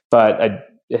 but I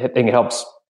think it helps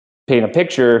paint a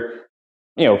picture.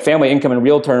 Family income in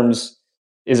real terms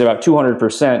is about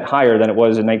 200% higher than it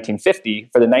was in 1950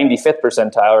 for the 95th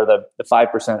percentile, or the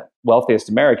 5% wealthiest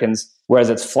Americans, whereas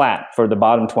it's flat for the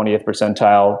bottom 20th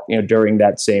percentile, during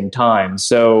that same time.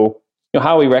 So,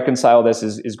 how we reconcile this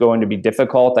is going to be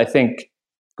difficult. I think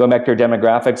going back to your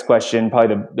demographics question,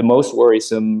 probably the most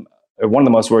worrisome, or one of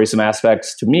the most worrisome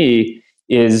aspects to me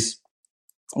is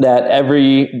that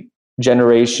every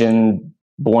generation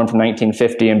born from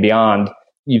 1950 and beyond,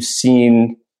 you've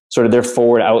seen sort of their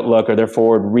forward outlook or their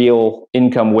forward real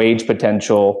income wage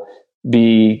potential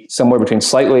be somewhere between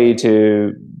slightly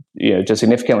to to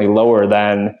significantly lower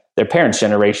than their parents'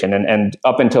 generation. And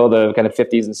up until the kind of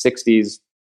 50s and 60s,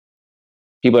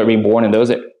 people that were being born in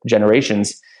those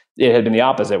generations, it had been the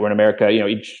opposite, where in America,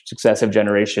 each successive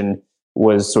generation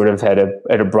was sort of had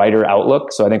a brighter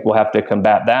outlook. So I think we'll have to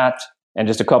combat that. And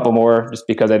just a couple more, just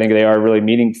because I think they are really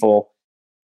meaningful.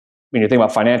 When you think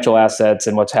about financial assets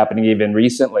and what's happening even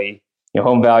recently,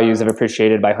 home values have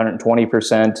appreciated by 120%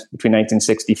 between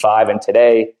 1965 and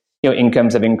today.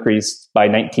 Incomes have increased by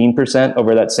 19%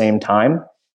 over that same time.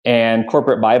 And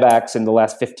corporate buybacks in the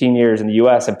last 15 years in the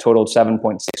US have totaled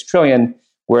 7.6 trillion,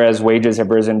 whereas wages have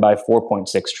risen by 4.6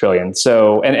 trillion.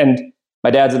 So, and my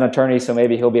dad's an attorney, so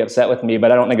maybe he'll be upset with me,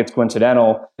 but I don't think it's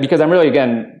coincidental, because I'm really,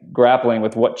 again, grappling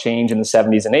with what changed in the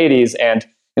 70s and 80s. And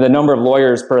the number of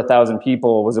lawyers per 1,000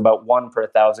 people was about 1 per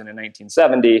 1,000 in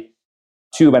 1970,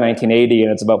 2 by 1980,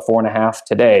 and it's about 4.5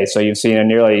 today. So you've seen a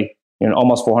nearly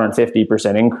almost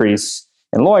 450% increase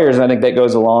in lawyers. And I think that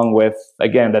goes along with,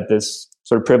 again, that this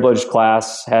sort of privileged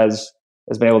class has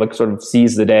been able to sort of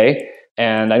seize the day.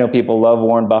 And I know people love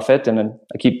Warren Buffett, and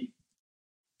I keep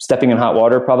stepping in hot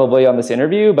water probably on this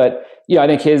interview, but I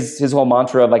think his whole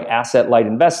mantra of like asset light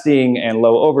investing and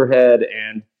low overhead,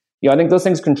 and I think those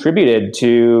things contributed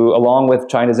to, along with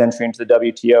China's entry into the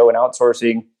WTO and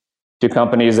outsourcing, to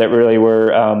companies that really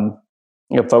were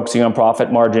focusing on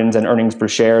profit margins and earnings per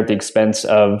share at the expense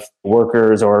of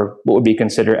workers, or what would be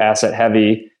considered asset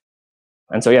heavy.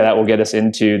 And so that will get us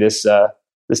into this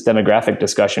demographic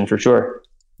discussion for sure.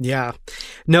 Yeah.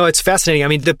 No, it's fascinating. I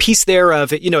mean, the piece there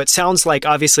of, it sounds like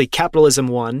obviously capitalism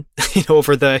won,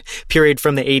 over the period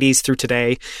from the 80s through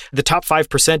today. The top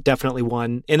 5% definitely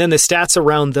won. And then the stats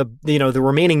around the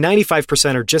remaining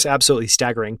 95% are just absolutely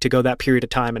staggering to go that period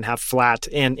of time and have flat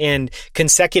and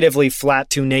consecutively flat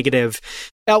to negative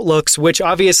outlooks, which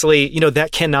obviously,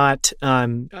 that cannot,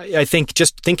 I think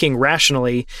just thinking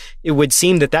rationally, it would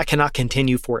seem that cannot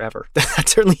continue forever. That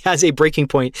certainly has a breaking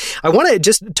point. I want to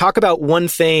just talk about one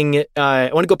thing.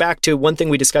 I want to go back to one thing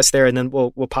we discussed there, and then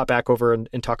we'll pop back over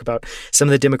and talk about some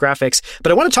of the demographics.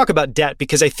 But I want to talk about debt,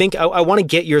 because I think I want to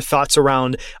get your thoughts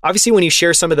around, obviously, when you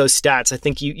share some of those stats, I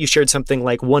think you shared something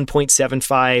like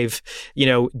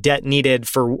 1.75, debt needed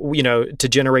for, to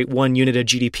generate 1 unit of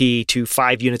GDP to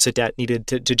 5 units of debt needed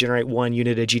to generate 1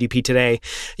 unit of GDP today.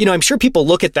 I'm sure people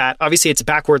look at that. Obviously, it's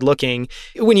backward looking.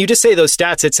 When you just say those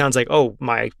stats, it sounds like, oh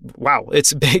my, wow,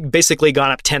 it's basically gone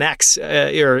up 10x,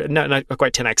 or not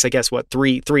quite 10x, I guess,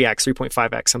 3x,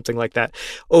 3.5x, something like that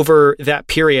over that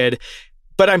period.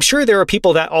 But I'm sure there are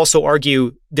people that also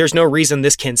argue there's no reason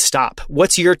this can stop.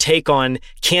 What's your take on,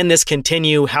 can this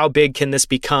continue? How big can this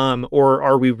become? Or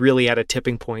are we really at a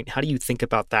tipping point? How do you think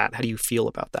about that? How do you feel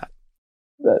about that?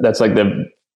 That's like the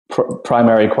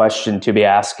primary question to be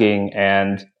asking.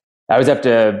 And I always have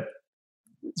to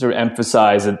sort of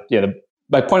emphasize that,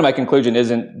 my point of my conclusion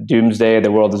isn't doomsday,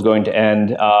 the world is going to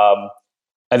end.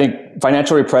 I think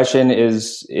financial repression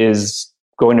is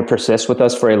going to persist with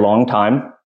us for a long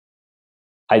time.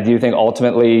 I do think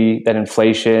ultimately that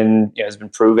inflation has been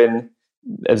proven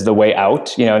as the way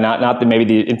out, not maybe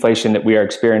the inflation that we are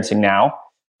experiencing now,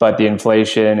 but the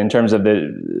inflation in terms of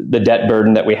the debt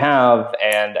burden that we have.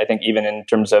 And I think even in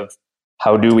terms of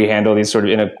how do we handle these sort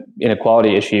of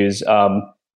inequality issues,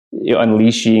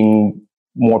 unleashing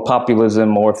more populism,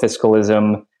 more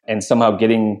fiscalism, and somehow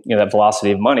getting that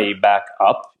velocity of money back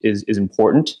up is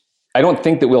important. I don't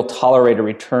think that we'll tolerate a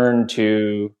return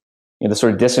to the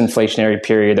sort of disinflationary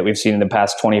period that we've seen in the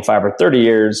past 25 or 30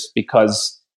 years,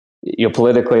 because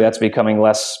politically that's becoming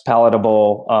less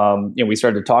palatable. We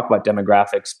started to talk about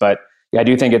demographics, but I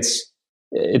do think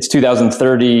it's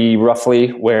 2030 roughly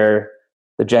where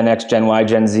the Gen X, Gen Y,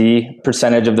 Gen Z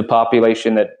percentage of the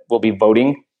population that will be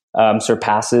voting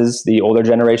surpasses the older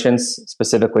generations,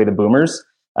 specifically the boomers.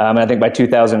 And I think by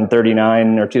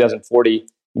 2039 or 2040,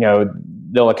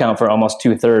 they'll account for almost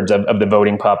 2/3 of the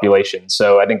voting population.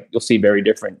 So I think you'll see very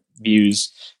different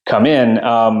views come in.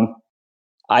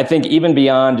 I think even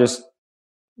beyond just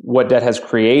what debt has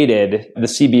created, the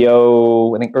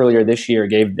CBO, I think earlier this year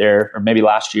or maybe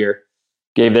last year,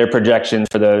 gave their projections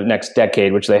for the next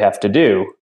decade, which they have to do.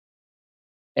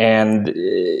 And,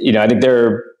 I think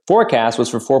their forecast was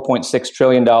for $4.6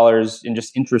 trillion in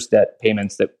just interest debt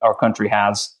payments that our country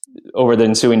has over the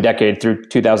ensuing decade through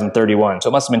 2031. So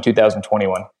it must have been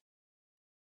 2021.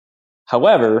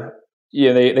 However,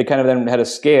 they kind of then had a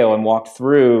scale and walked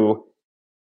through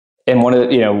and one of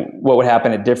what would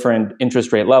happen at different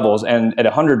interest rate levels. And at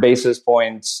 100 basis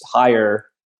points higher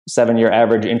 7-year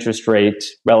average interest rate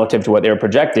relative to what they were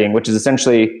projecting, which is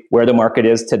essentially where the market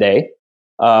is today,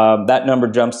 that number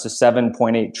jumps to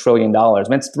 $7.8 trillion. I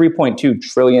mean, it's $3.2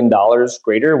 trillion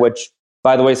greater, which,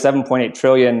 by the way, $7.8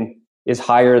 trillion is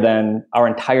higher than our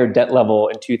entire debt level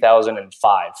in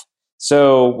 2005.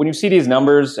 So when you see these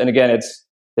numbers, and again,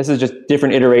 this is just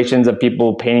different iterations of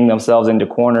people painting themselves into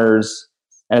corners.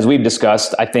 And as we've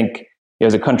discussed, I think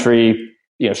as a country,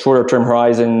 shorter term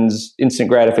horizons, instant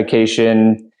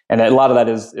gratification, and a lot of that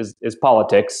is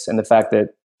politics and the fact that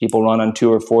people run on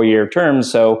 2 or 4 year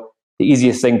terms. So the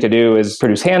easiest thing to do is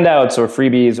produce handouts or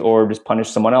freebies or just punish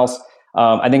someone else.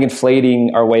 I think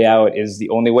inflating our way out is the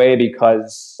only way,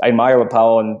 because I admire what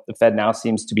Powell and the Fed now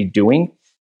seems to be doing.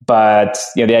 But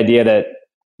the idea that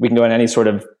we can go on any sort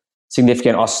of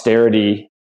significant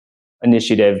austerity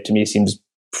initiative to me seems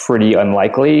pretty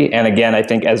unlikely. And again, I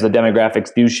think as the demographics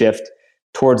do shift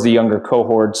towards the younger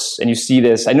cohorts, and you see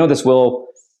this, I know this will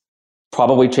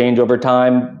probably change over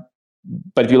time,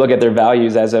 but if you look at their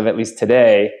values as of at least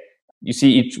today, you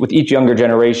see with each younger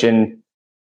generation,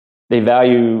 they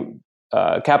value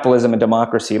capitalism and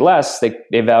democracy less.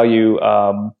 They value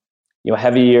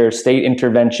heavier state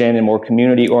intervention and more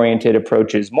community-oriented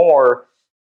approaches more.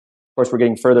 Of course, we're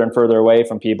getting further and further away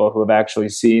from people who have actually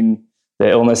seen the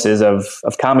illnesses of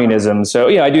communism. So,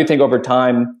 I do think over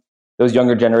time, those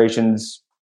younger generations,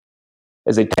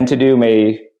 as they tend to do,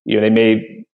 they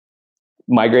may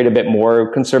migrate a bit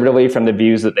more conservatively from the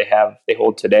views that they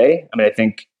hold today. I mean, I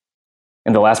think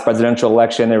in the last presidential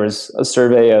election, there was a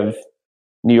survey of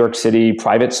New York City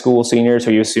private school seniors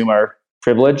who you assume are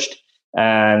privileged.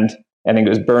 And I think it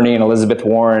was Bernie and Elizabeth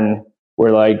Warren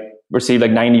received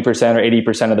 90%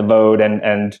 or 80% of the vote,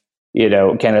 and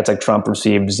candidates like Trump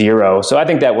received 0. So I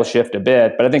think that will shift a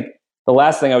bit. But I think the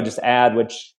last thing I would just add,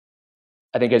 which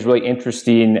I think is really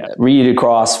interesting read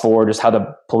across for just how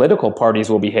the political parties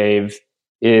will behave,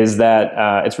 is that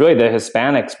it's really the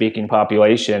Hispanic speaking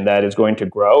population that is going to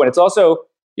grow. And it's also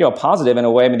positive in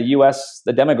a way. I mean,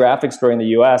 the demographic story in the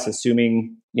US,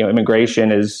 assuming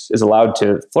immigration is allowed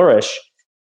to flourish,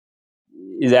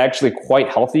 is actually quite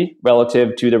healthy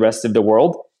relative to the rest of the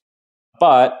world.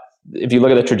 But if you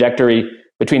look at the trajectory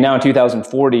between now and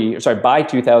by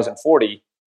 2040,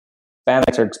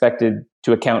 Hispanics are expected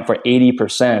to account for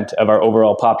 80% of our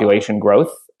overall population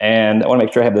growth. And I want to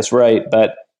make sure I have this right,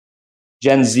 but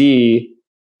Gen Z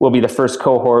will be the first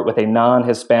cohort with a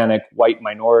non-Hispanic white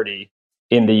minority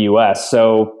in the US.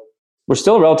 So we're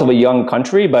still a relatively young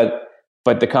country, but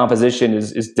the composition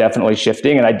is definitely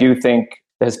shifting. And I do think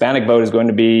the Hispanic vote is going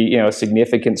to be, a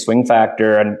significant swing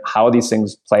factor in how these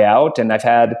things play out. And I've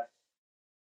had,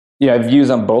 views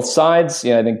on both sides.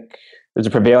 I think there's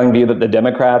a prevailing view that the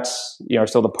Democrats, are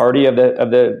still the party of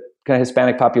the kind of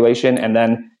Hispanic population. And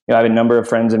then, I have a number of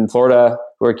friends in Florida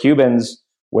who are Cubans,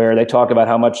 where they talk about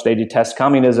how much they detest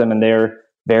communism and they're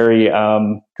very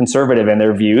conservative in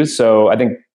their views. So I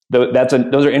think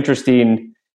those are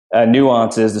interesting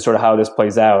nuances to sort of how this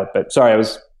plays out. But sorry, I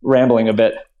was rambling a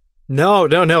bit. No.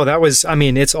 That was,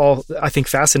 it's all, I think,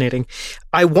 fascinating.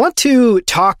 I want to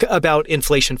talk about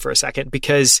inflation for a second,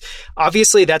 because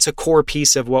obviously that's a core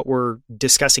piece of what we're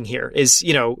discussing here is,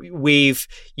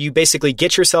 you basically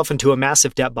get yourself into a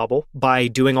massive debt bubble by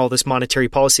doing all this monetary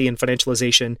policy and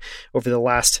financialization over the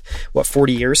last,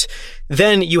 40 years.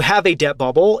 Then you have a debt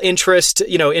bubble, interest,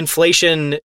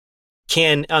 inflation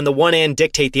can, on the one hand,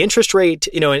 dictate the interest rate,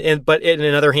 but on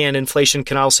another hand, inflation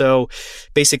can also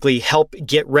basically help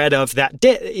get rid of that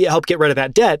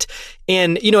debt.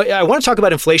 And, I want to talk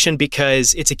about inflation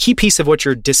because it's a key piece of what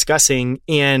you're discussing.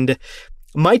 And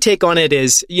my take on it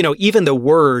is, even the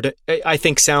word, I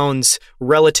think, sounds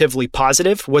relatively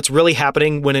positive. What's really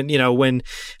happening when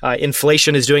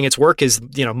inflation is doing its work is,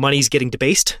 money's getting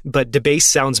debased, but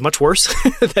debased sounds much worse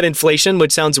than inflation,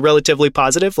 which sounds relatively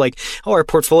positive. Like, our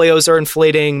portfolios are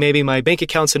inflating. Maybe my bank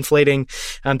account's inflating.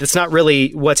 That's not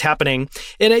really what's happening.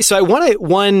 And so I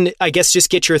want to, just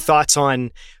get your thoughts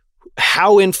on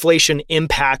how inflation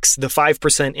impacts the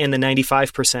 5% and the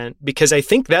 95%, because I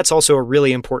think that's also a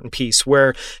really important piece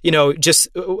where,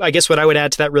 what I would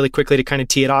add to that really quickly to kind of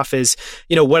tee it off is,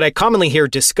 what I commonly hear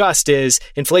discussed is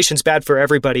inflation's bad for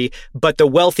everybody, but the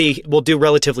wealthy will do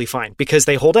relatively fine because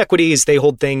they hold equities, they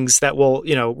hold things that will,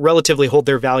 relatively hold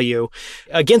their value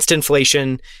against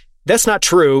inflation. That's not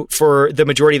true for the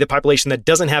majority of the population that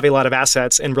doesn't have a lot of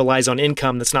assets and relies on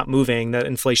income that's not moving, that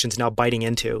inflation's now biting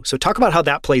into. So talk about how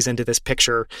that plays into this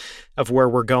picture of where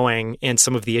we're going and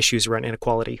some of the issues around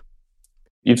inequality.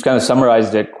 You've kind of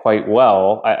summarized it quite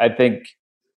well. I think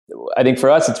for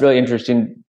us, it's really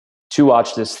interesting to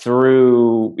watch this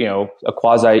through, a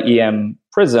quasi-EM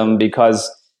prism, because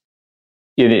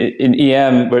in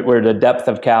EM, where the depth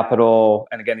of capital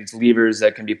and again, these levers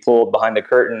that can be pulled behind the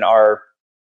curtain are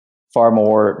far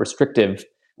more restrictive.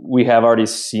 We have already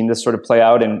seen this sort of play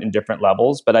out in different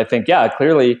levels. But I think,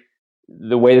 clearly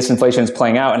the way this inflation is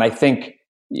playing out, and I think,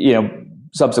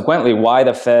 subsequently why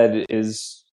the Fed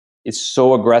is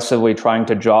so aggressively trying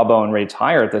to jawbone rates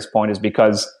higher at this point is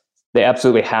because they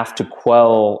absolutely have to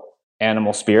quell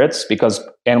animal spirits, because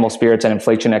animal spirits and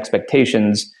inflation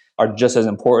expectations are just as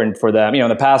important for them. In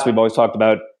the past, we've always talked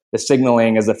about the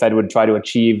signaling as the Fed would try to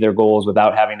achieve their goals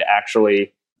without having to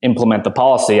actually implement the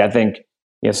policy. I think,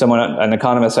 an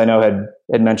economist I know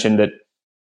had mentioned that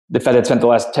the Fed had spent the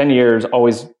last 10 years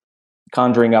always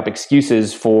conjuring up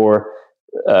excuses for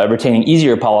retaining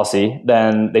easier policy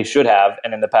than they should have.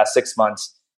 And in the past 6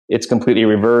 months, it's completely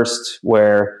reversed,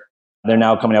 where they're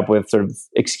now coming up with sort of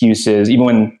excuses. Even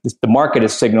when the market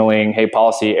is signaling, hey,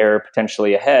 policy error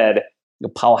potentially ahead,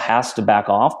 Powell has to back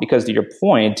off, because to your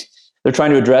point, they're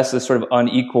trying to address this sort of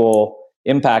unequal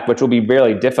impact, which will be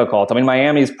really difficult. I mean,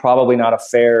 Miami is probably not a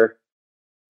fair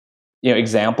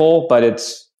example, but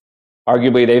it's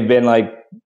arguably they've been like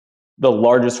the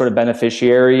largest sort of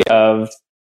beneficiary of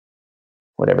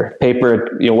whatever paper,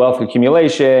 wealth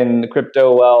accumulation,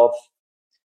 crypto wealth,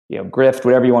 grift,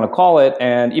 whatever you want to call it.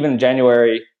 And even in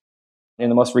January, in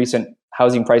the most recent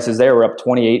housing prices there were up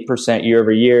 28% year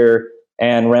over year,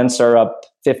 and rents are up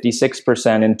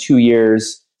 56% in 2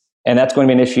 years. And that's going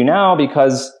to be an issue now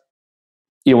because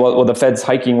the Fed's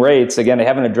hiking rates. Again, they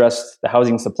haven't addressed the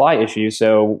housing supply issue.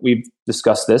 So we've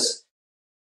discussed this.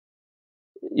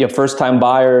 First-time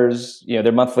buyers,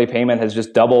 their monthly payment has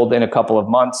just doubled in a couple of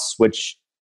months, which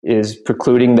is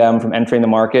precluding them from entering the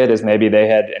market as maybe they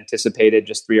had anticipated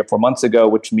just 3 or 4 months ago,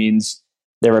 which means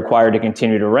they're required to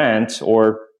continue to rent,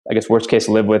 or I guess worst case,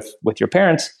 live with your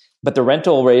parents. But the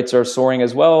rental rates are soaring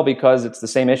as well because it's the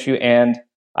same issue. And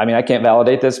I mean, I can't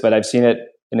validate this, but I've seen it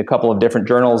in a couple of different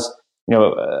journals.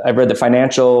 I've read that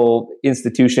financial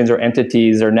institutions or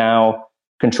entities are now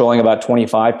controlling about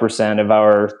 25% of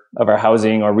our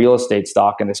housing or real estate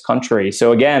stock in this country.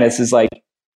 So again, this is like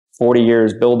 40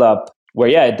 years buildup where,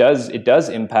 it does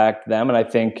impact them. And I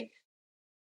think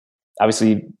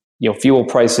obviously, fuel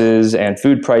prices and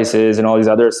food prices and all these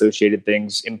other associated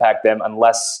things impact them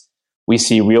unless we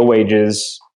see real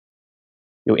wages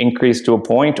increase to a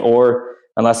point, or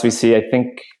unless we see, I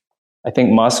think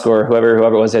Musk or whoever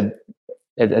it was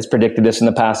has predicted this in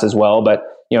the past as well, but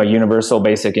universal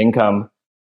basic income,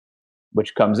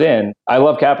 which comes in. I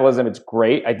love capitalism. It's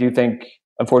great. I do think,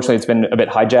 unfortunately, it's been a bit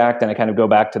hijacked, and I kind of go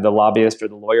back to the lobbyist or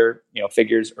the lawyer,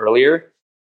 figures earlier,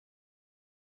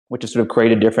 which has sort of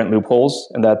created different loopholes,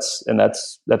 and that's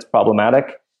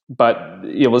problematic. But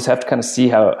we'll just have to kind of see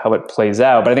how it plays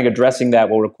out. But I think addressing that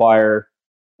will require,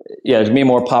 there's going to be a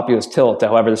more populist tilt to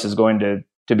however this is going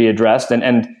to be addressed.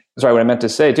 And sorry, what I meant to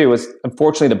say too was,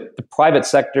 unfortunately, the private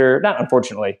sector, not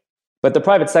unfortunately, but the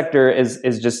private sector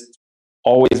is just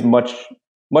always much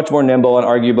more nimble and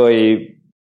arguably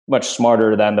much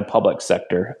smarter than the public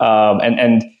sector.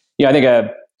 And I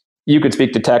think you could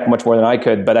speak to tech much more than I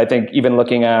could, but I think even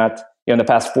looking at in the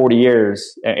past 40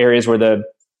 years, areas where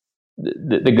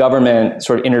the government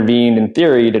sort of intervened in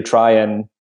theory to try and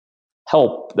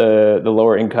help the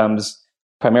lower incomes,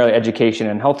 primarily education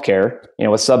and healthcare,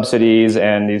 with subsidies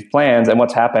and these plans. And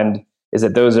what's happened is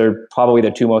that those are probably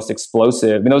the two most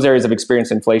explosive. I mean, those areas have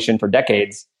experienced inflation for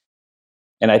decades.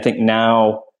 And I think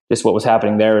now just what was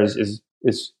happening there is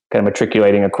kind of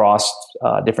matriculating across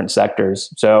different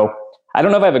sectors. So I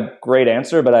don't know if I have a great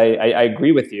answer, but I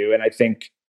agree with you. And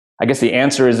I guess the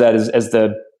answer is that as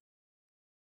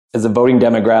the voting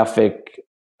demographic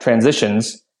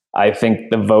transitions, I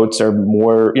think the votes are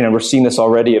more, we're seeing this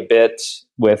already a bit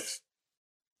with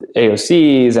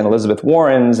AOCs and Elizabeth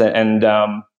Warrens, and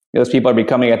those people are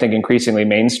becoming, I think, increasingly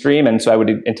mainstream. And so I would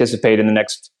anticipate in the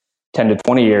next 10 to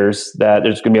 20 years that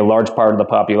there's going to be a large part of the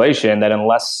population that,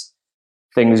 unless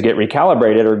things get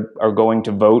recalibrated, are going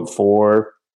to vote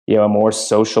for a more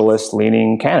socialist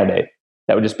leaning candidate.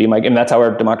 That would just be and that's how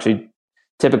our democracy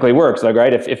typically works. Like,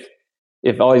 right,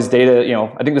 if all these data,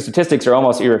 I think the statistics are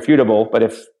almost irrefutable, but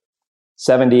if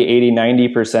 70, 80,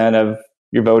 90% of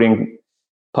your voting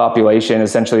population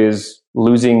essentially is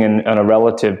losing on a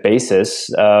relative basis,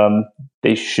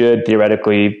 they should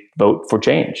theoretically vote for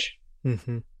change.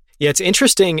 Mm-hmm. Yeah, it's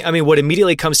interesting. I mean, what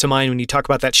immediately comes to mind when you talk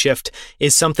about that shift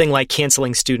is something like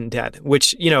canceling student debt,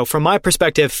 which, from my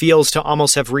perspective, feels to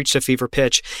almost have reached a fever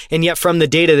pitch. And yet from the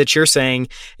data that you're saying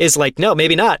is like, no,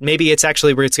 maybe not. Maybe it's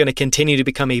actually where it's going to continue to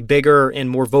become a bigger and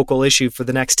more vocal issue for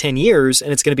the next 10 years.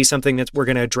 And it's going to be something that we're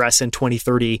going to address in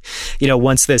 2030,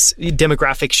 once this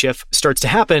demographic shift starts to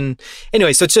happen.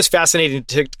 Anyway, so it's just fascinating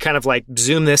to kind of like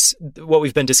zoom this, what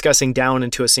we've been discussing, down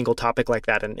into a single topic like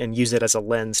that and use it as a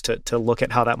lens to look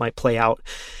at how that might might play out.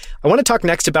 I want to talk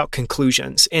next about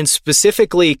conclusions, and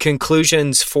specifically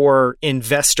conclusions for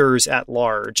investors at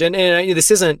large. And this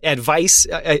isn't advice.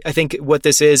 I think what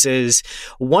this is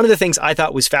one of the things I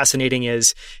thought was fascinating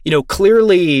is,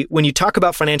 clearly when you talk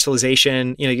about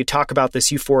financialization, you talk about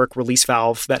this euphoric release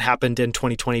valve that happened in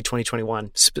 2020,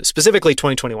 2021, specifically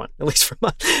 2021, at least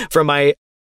from my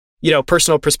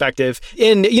personal perspective.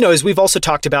 And, as we've also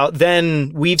talked about,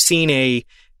 then we've seen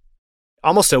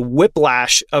almost a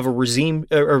whiplash of a regime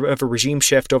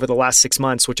shift over the last 6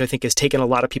 months, which I think has taken a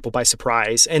lot of people by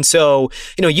surprise. And so,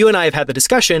 you and I have had the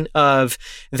discussion of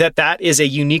that is a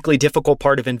uniquely difficult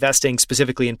part of investing,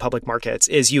 specifically in public markets,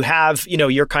 is you have,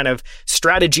 your kind of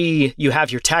strategy, you have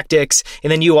your tactics,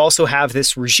 and then you also have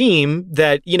this regime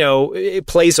that, it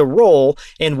plays a role.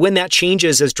 And when that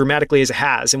changes as dramatically as it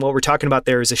has, and what we're talking about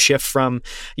there is a shift from,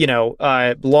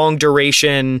 long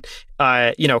duration,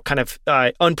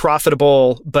 unprofitable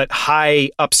but high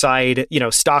upside,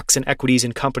 stocks and equities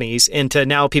and companies, into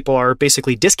now people are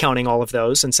basically discounting all of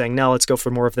those and saying, no, let's go for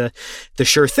more of the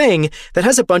sure thing. That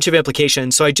has a bunch of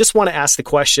implications. So I just want to ask the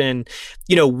question,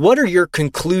 what are your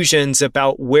conclusions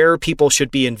about where people should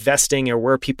be investing or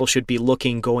where people should be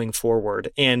looking going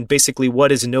forward? And basically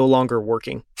what is no longer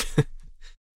working?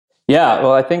 Yeah,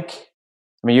 well, I think,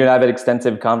 you and I have had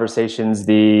extensive conversations.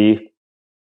 The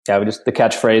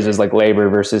catchphrase is like labor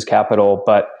versus capital.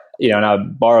 But, and I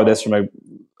borrow this from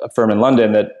a firm in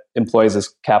London that employs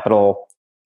this capital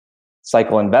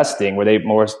cycle investing, where they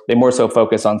more so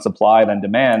focus on supply than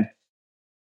demand.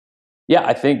 Yeah,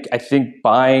 I think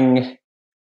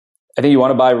you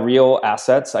want to buy real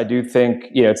assets. I do think,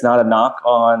 it's not a knock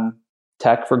on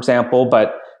tech, for example,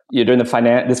 but during this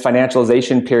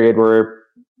financialization period where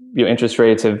interest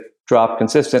rates have dropped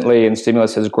consistently and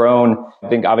stimulus has grown, I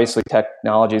think obviously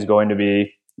technology is going to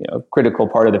be a critical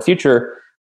part of the future.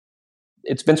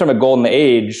 It's been sort of a golden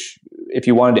age if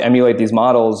you wanted to emulate these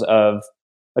models of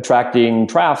attracting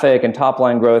traffic and top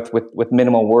line growth with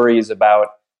minimal worries about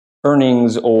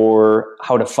earnings or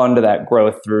how to fund that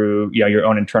growth through your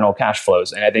own internal cash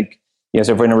flows. And I think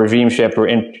so if we're in a regime shift,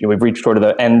 we've reached toward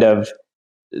the end of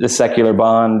the secular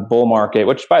bond bull market,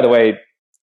 which, by the way,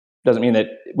 doesn't mean that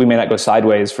we may not go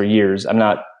sideways for years. I'm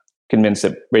not convinced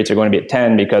that rates are going to be at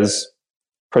 10 because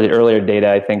per the earlier data,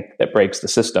 I think that breaks the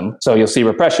system. So you'll see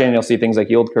repression, you'll see things like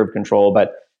yield curve control,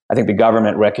 but I think the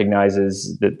government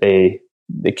recognizes that they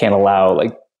can't allow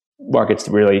markets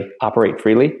to really operate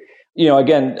freely.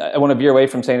 Again, I want to veer away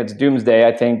from saying it's doomsday.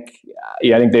 I think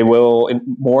they will.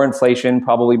 More inflation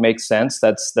probably makes sense.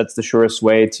 That's the surest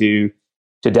way to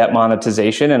debt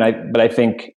monetization. But I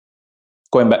think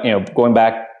going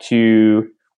back to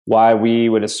why we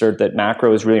would assert that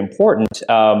macro is really important.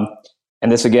 And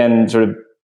this again sort of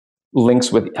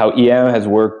links with how EM has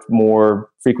worked more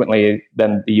frequently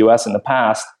than the US in the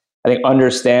past. I think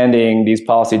understanding these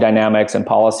policy dynamics and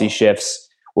policy shifts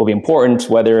will be important,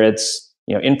 whether it's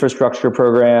infrastructure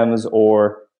programs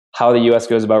or how the US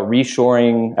goes about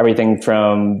reshoring everything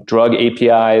from drug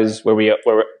APIs, where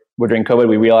during COVID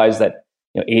we realized that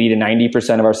 80 to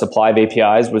 90% of our supply of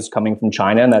APIs was coming from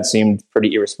China, and that seemed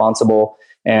pretty irresponsible.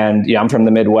 And I'm from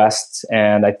the Midwest,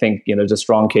 and I think there's a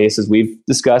strong case, as we've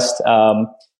discussed,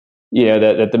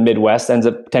 that the Midwest ends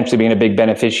up potentially being a big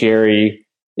beneficiary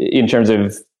in terms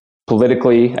of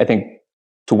politically, I think,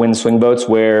 to win swing votes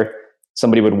where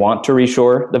somebody would want to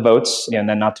reshore the votes, and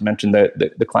then not to mention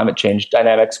the climate change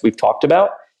dynamics we've talked about.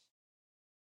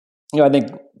 I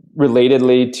think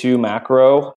relatedly to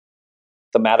macro,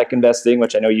 thematic investing,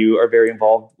 which I know you are very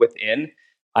involved within,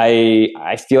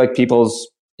 I feel like people's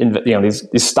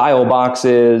these style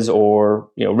boxes or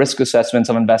risk assessments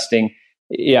of investing,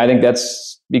 I think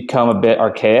that's become a bit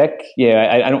archaic.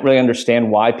 I don't really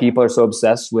understand why people are so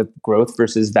obsessed with growth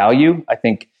versus value. I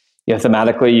think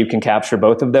thematically you can capture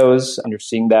both of those, and you're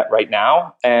seeing that right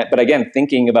now. But again,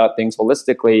 thinking about things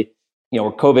holistically,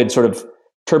 where COVID sort of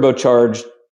turbocharged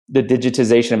the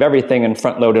digitization of everything and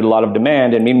front loaded a lot of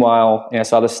demand. And meanwhile, I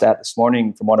saw the stat this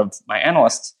morning from one of my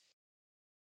analysts,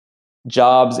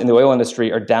 jobs in the oil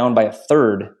industry are down by a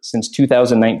third since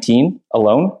 2019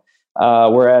 alone.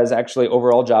 Whereas actually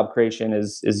overall job creation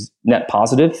is net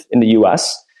positive in the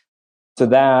US. So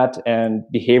that and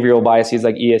behavioral biases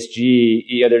like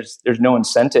ESG, there's no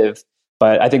incentive,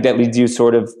 but I think that leads you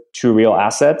sort of to real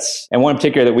assets. And one in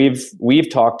particular that we've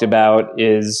talked about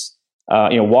is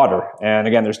water. And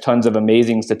again, there's tons of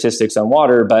amazing statistics on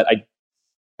water, but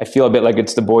I feel a bit like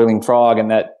it's the boiling frog,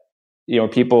 and that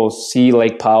people see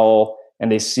Lake Powell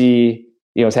and they see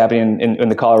what's happening in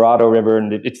the Colorado River,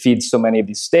 and it feeds so many of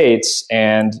these states.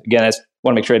 And again, I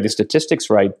want to make sure I have the statistics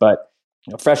right, but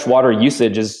fresh water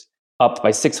usage is up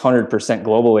by 600%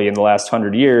 globally in the last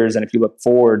 100 years. And if you look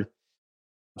forward,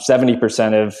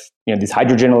 70% of these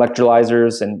hydrogen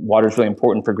electrolyzers, and water is really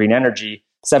important for green energy,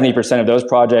 70% of those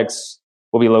projects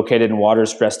will be located in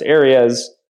water-stressed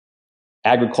areas.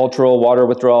 Agricultural water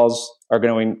withdrawals are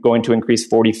going to increase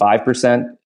 45%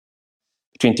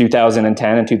 between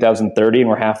 2010 and 2030, and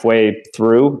we're halfway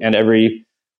through. And every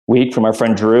week from our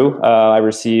friend Drew, I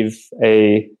receive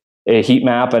a heat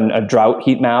map and a drought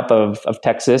heat map of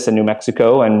Texas and New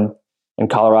Mexico, and in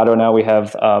Colorado now we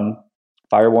have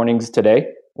fire warnings today.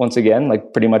 Once again,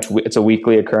 like pretty much it's a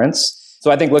weekly occurrence.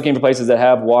 So I think looking for places that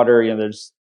have water,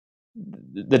 there's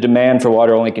the demand for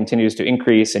water only continues to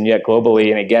increase, and yet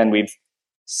globally, and again, we've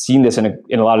seen this in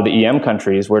a lot of the EM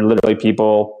countries where literally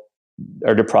people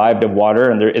are deprived of water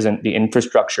and there isn't the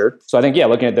infrastructure. So I think,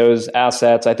 looking at those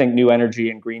assets, I think new energy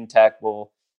and green tech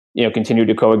will, continue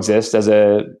to coexist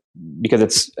because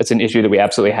it's an issue that we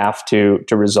absolutely have to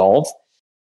resolve.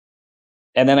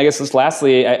 And then I guess just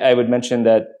lastly, I would mention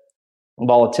that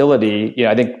volatility,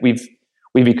 I think we've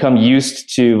become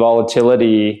used to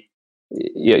volatility.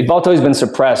 Volatility has been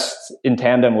suppressed in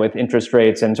tandem with interest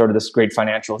rates and sort of this great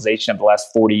financialization of the last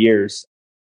 40 years.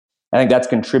 I think that's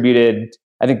contributed.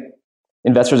 I think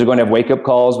investors are going to have wake-up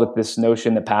calls with this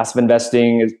notion that passive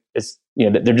investing is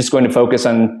they're just going to focus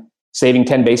on saving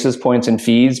 10 basis points in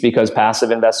fees because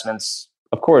passive investments,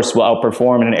 of course, will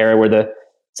outperform in an area where the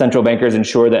central bankers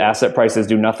ensure that asset prices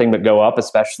do nothing but go up,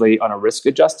 especially on a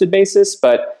risk-adjusted basis.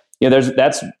 But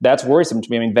that's worrisome to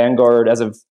me. I mean, Vanguard, I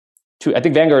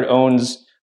think Vanguard owns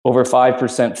over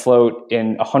 5% float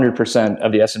in 100%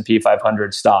 of the S&P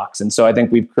 500 stocks, and so I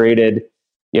think we've created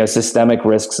systemic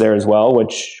risks there as well.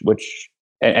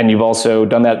 And you've also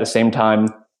done that at the same time.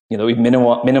 We've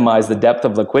minimized the depth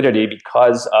of liquidity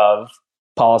because of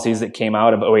policies that came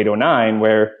out of 0809,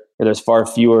 where there's far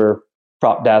fewer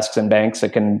prop desks and banks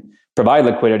that can provide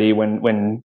liquidity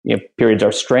when periods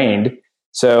are strained.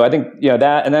 So I think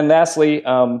that, and then lastly,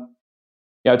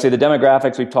 I'd say the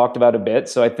demographics we've talked about a bit.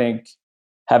 So I think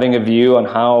having a view on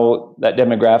how that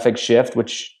demographic shift,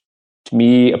 which to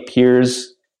me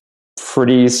appears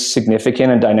pretty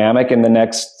significant and dynamic in the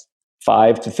next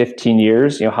 5 to 15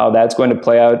 years, how that's going to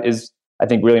play out is, I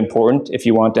think, really important if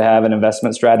you want to have an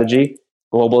investment strategy.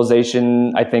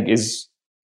 Globalization, I think, is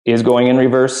going in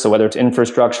reverse. So whether it's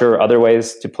infrastructure or other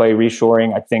ways to play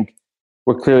reshoring, I think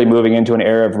we're clearly moving into an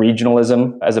era of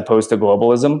regionalism as opposed to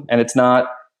globalism. And it's not,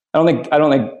 I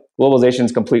don't think globalization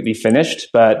is completely finished,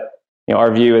 but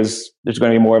our view is there's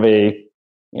going to be more of a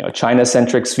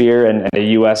China-centric sphere and a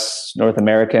U.S. North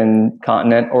American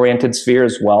continent-oriented sphere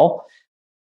as well.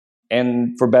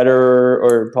 And for better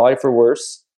or probably for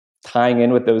worse, tying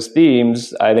in with those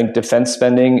themes, I think defense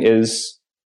spending is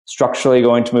structurally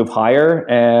going to move higher.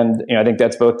 And I think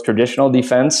that's both traditional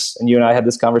defense, and you and I had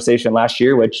this conversation last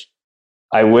year, which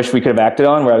I wish we could have acted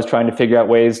on, where I was trying to figure out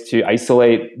ways to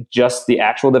isolate just the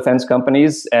actual defense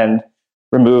companies and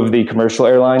remove the commercial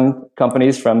airline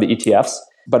companies from the ETFs.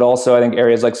 But also, I think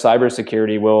areas like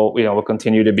cybersecurity will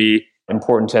continue to be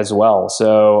important as well.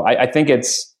 So I think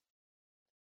it's,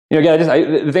 again,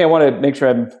 the thing I want to make sure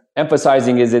I'm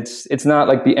emphasizing is it's not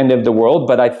like the end of the world,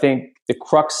 but I think the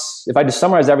crux, if I just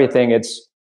summarize everything,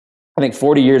 I think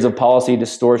 40 years of policy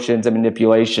distortions and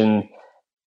manipulation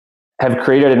have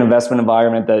created an investment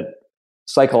environment that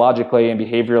psychologically and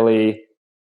behaviorally,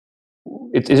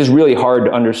 it's just really hard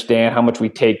to understand how much we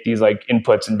take these like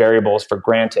inputs and variables for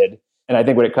granted. And I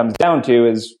think what it comes down to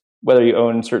is whether you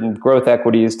own certain growth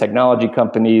equities, technology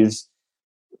companies,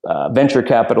 venture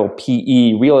capital,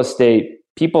 PE, real estate,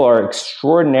 people are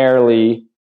extraordinarily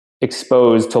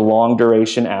exposed to long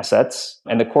duration assets.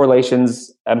 And the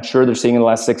correlations, I'm sure they're seeing in the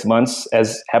last 6 months,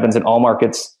 as happens in all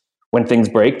markets when things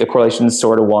break, the correlation is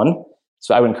sort of one.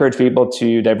 So I would encourage people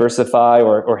to diversify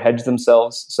or hedge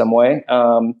themselves some way,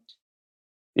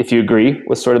 if you agree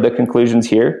with sort of the conclusions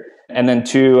here. And then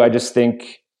two, I just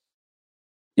think,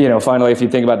 finally, if you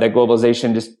think about that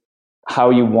globalization, just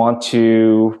how you want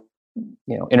to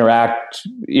interact,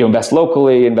 invest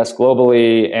locally, invest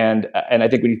globally. And I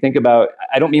think when you think about,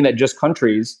 I don't mean that just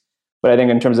countries, but I think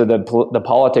in terms of the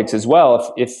politics as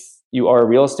well, if you are a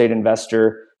real estate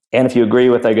investor, and if you agree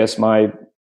with, I guess, my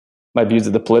views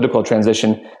of the political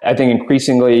transition, I think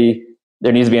increasingly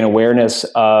there needs to be an awareness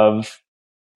of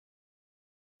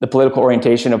the political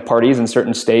orientation of parties in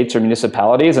certain states or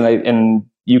municipalities. And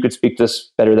you could speak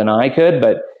this better than I could,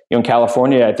 but in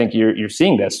California, I think you're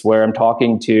seeing this, where I'm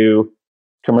talking to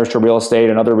commercial real estate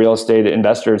and other real estate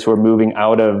investors who are moving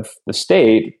out of the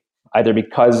state, either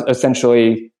because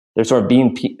essentially they're sort of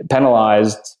being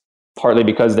penalized, partly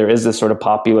because there is this sort of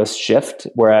populist shift,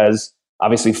 whereas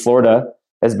obviously Florida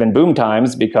has been boom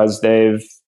times because they've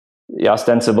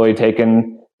ostensibly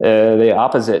taken the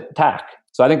opposite tack.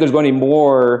 So I think there's going to be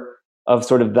more of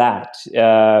sort of that.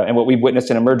 And what we've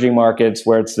witnessed in emerging markets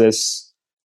where it's this,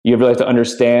 you really have to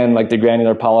understand like the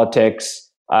granular politics.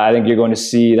 I think you're going to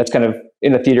see that's kind of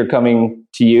in the theater coming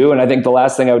to you. And I think the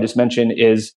last thing I would just mention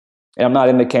is, and I'm not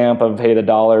in the camp of, hey, the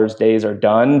dollar's days are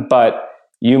done, but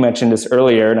you mentioned this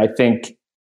earlier. And I think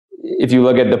if you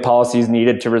look at the policies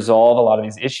needed to resolve a lot of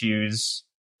these issues,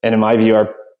 and in my view,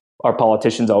 our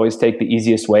politicians always take the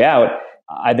easiest way out.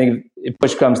 I think if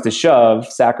push comes to shove,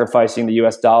 sacrificing the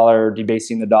US dollar,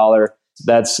 debasing the dollar,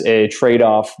 that's a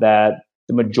trade-off that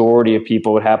the majority of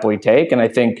people would happily take. And I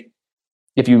think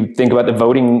if you think about the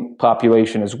voting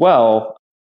population as well,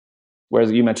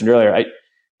 whereas you mentioned earlier,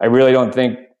 I really don't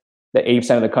think that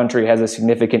 80% of the country has a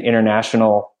significant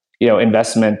international,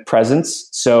 investment presence.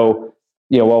 So,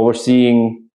 while we're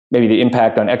seeing maybe the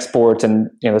impact on exports and,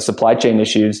 the supply chain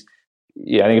issues,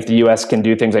 I think if the U.S. can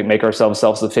do things like make ourselves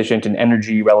self-sufficient in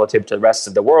energy relative to the rest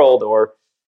of the world, or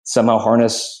somehow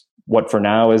harness what for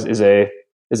now is a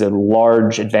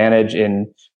large advantage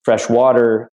in fresh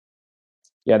water,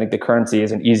 I think the currency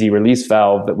is an easy release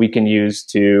valve that we can use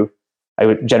to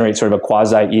generate sort of a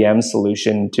quasi-EM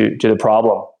solution to the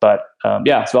problem. But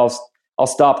so I'll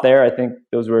stop there. I think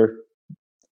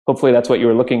hopefully that's what you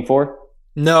were looking for.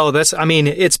 No,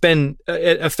 it's been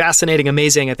a fascinating,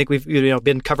 amazing. I think we've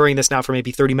been covering this now for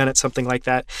maybe 30 minutes, something like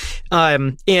that.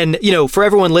 And for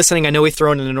everyone listening, I know we've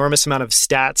thrown an enormous amount of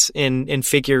stats and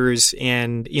figures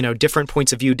and different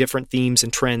points of view, different themes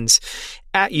and trends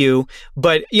at you.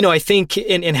 But, I think,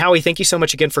 and Howie, thank you so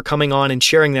much again for coming on and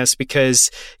sharing this,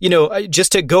 because,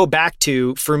 just to go back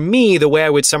to, for me, the way I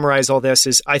would summarize all this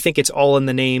is I think it's all in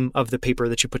the name of the paper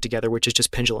that you put together, which is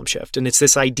just pendulum shift. And it's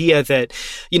this idea that,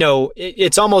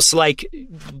 it's almost like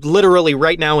literally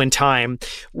right now in time,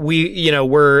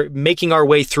 we're making our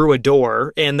way through a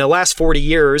door, and the last 40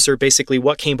 years are basically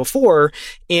what came before.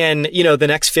 And, the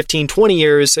next 15, 20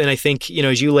 years, and I think,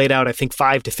 as you laid out, I think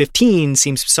 5 to 15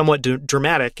 seems somewhat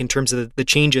dramatic in terms of the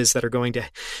changes that are going to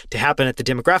happen at the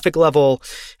demographic level,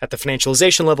 at the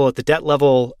financialization level, at the debt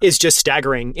level, is just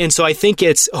staggering. And so I think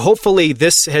hopefully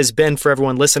this has been for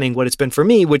everyone listening what it's been for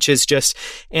me, which is just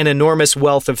an enormous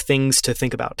wealth of things to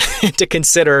think about, to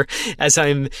consider as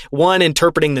I'm, one,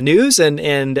 interpreting the news,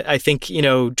 and I think,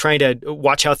 trying to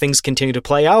watch how things continue to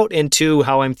play out, and two,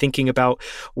 how I'm thinking about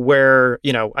where,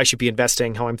 I should be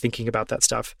investing, how I'm thinking about that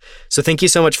stuff. So thank you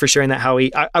so much for sharing that,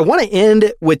 Howie. I want to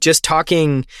end with just talking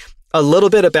a little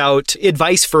bit about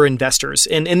advice for investors.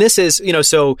 And this is,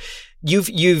 so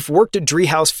you've worked at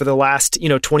Driehaus for the last,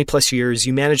 20 plus years.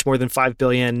 You manage more than $5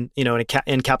 billion,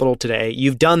 in capital today.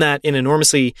 You've done that in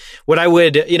enormously, what I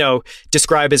would,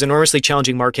 describe as enormously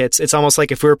challenging markets. It's almost like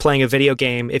if we were playing a video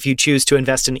game, if you choose to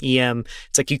invest in EM,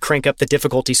 it's like you crank up the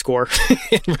difficulty score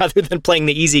rather than playing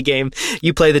the easy game,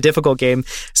 you play the difficult game.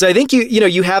 So I think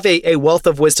you have a wealth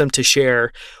of wisdom to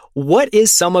share. What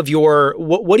is some of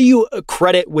what do you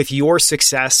credit with your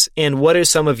success, and what is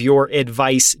some of your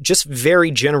advice, just very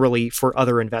generally, for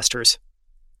other investors?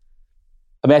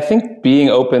 I think being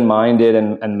open-minded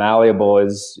and malleable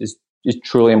is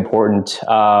truly important.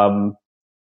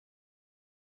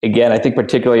 Again, I think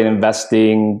particularly in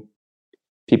investing,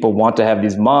 people want to have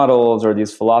these models or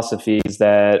these philosophies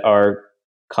that are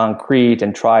concrete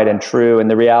and tried and true.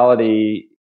 And the reality,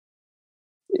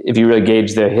 if you really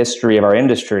gauge the history of our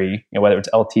industry, whether it's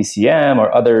LTCM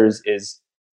or others, is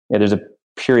there's a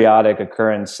periodic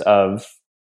occurrence of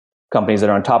companies that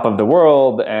are on top of the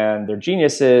world and they're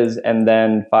geniuses, and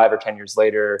then 5 or 10 years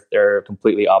later, they're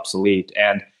completely obsolete.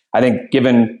 And I think,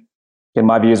 given, in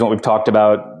my views, what we've talked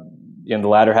about in the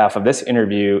latter half of this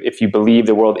interview, if you believe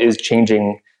the world is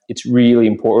changing, it's really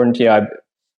important.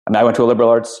 I went to a liberal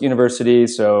arts university,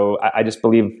 so I just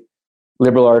believe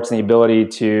liberal arts and the ability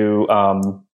to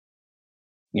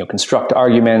construct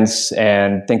arguments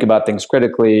and think about things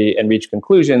critically and reach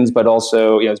conclusions, but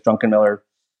also, as Druckenmiller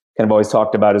kind of always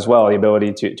talked about as well, the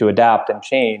ability to adapt and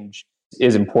change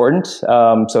is important.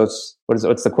 So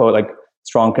what's the quote, like,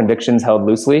 strong convictions held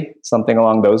loosely, something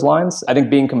along those lines. I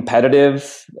think being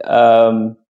competitive, at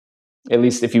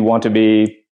least if you want to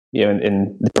be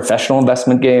in the professional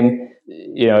investment game,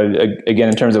 again,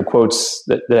 in terms of quotes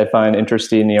that I find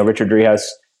interesting, Richard Driehaus,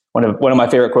 one of my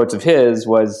favorite quotes of his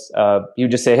was, he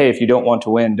would just say, "Hey, if you don't want to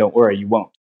win, don't worry, you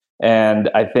won't." And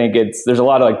I think there's a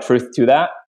lot of truth to that,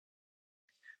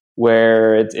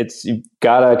 where it's you've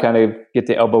got to kind of get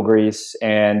the elbow grease,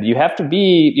 and you have to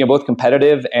be both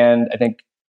competitive and, I think,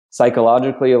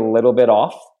 psychologically a little bit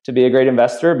off to be a great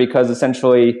investor, because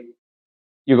essentially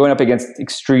you're going up against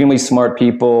extremely smart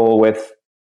people with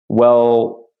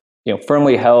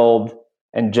firmly held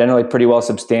and generally pretty well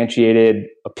substantiated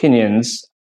opinions.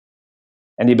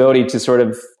 And the ability to sort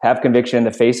of have conviction in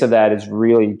the face of that is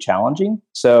really challenging.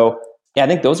 So yeah, I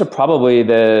think those are probably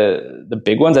the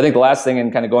big ones. I think the last thing,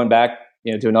 and kind of going back,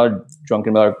 to another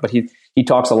drunken Miller, but he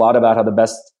talks a lot about how the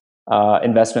best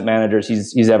investment managers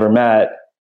he's ever met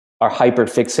are hyper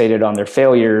fixated on their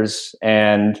failures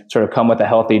and sort of come with a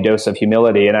healthy dose of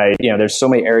humility. And there's so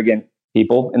many arrogant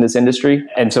people in this industry.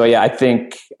 And so, yeah, I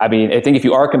think if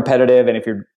you are competitive and if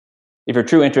your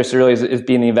true interest really is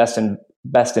being the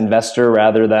best investor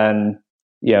rather than,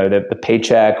 the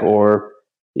paycheck or,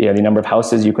 the number of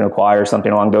houses you can acquire or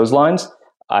something along those lines,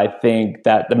 I think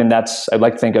I'd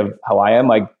like to think of how I am.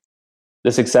 Like,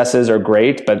 the successes are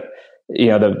great, but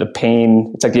the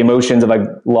pain, it's like the emotions of like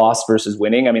loss versus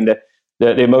winning. I mean,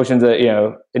 the emotions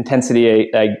that, intensity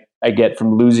I get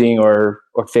from losing or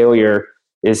failure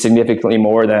is significantly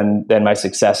more than my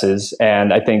successes.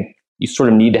 And I think you sort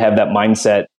of need to have that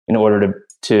mindset in order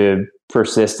to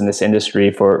persist in this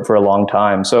industry for a long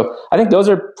time. So I think those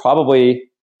are probably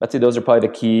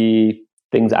the key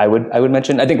things I would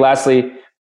mention. I think lastly,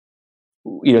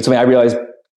 something I realized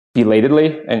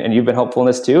belatedly, and you've been helpful in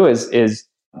this too, is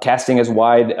casting as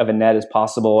wide of a net as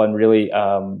possible and really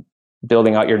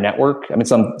building out your network. I mean,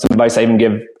 some advice I even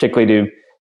give, particularly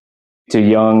to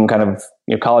young kind of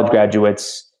college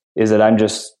graduates, is that I'm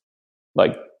just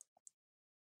like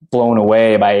blown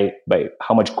away by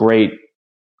how much great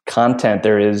content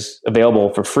there is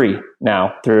available for free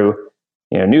now through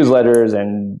newsletters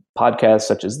and podcasts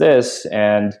such as this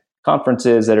and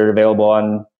conferences that are available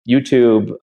on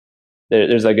YouTube.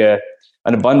 There's like an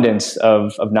abundance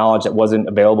of knowledge that wasn't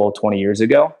available 20 years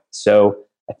ago. So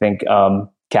I think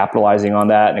capitalizing on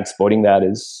that and exploiting that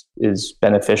is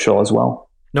beneficial as well.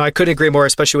 No, I couldn't agree more,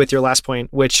 especially with your last point,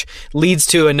 which leads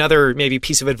to another maybe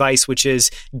piece of advice, which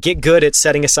is get good at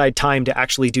setting aside time to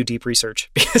actually do deep research.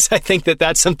 Because I think that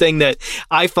that's something that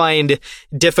I find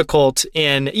difficult.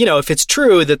 And, if it's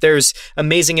true that there's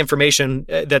amazing information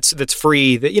that's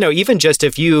free, that, even just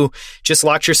if you just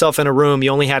locked yourself in a room, you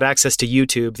only had access to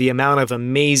YouTube, the amount of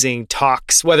amazing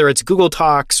talks, whether it's Google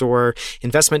Talks or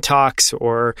investment talks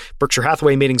or Berkshire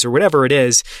Hathaway meetings or whatever it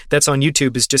is, that's on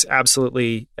YouTube is just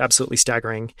absolutely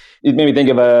staggering. It made me think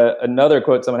of another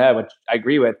quote someone had, which I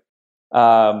agree with.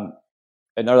 Another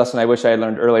lesson I wish I had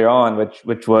learned earlier on,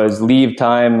 which was leave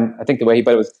time. I think the way he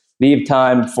put it was leave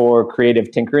time for creative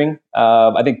tinkering.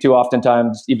 I think too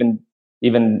oftentimes,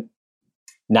 even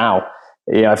now,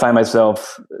 I find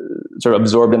myself sort of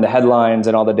absorbed in the headlines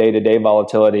and all the day-to-day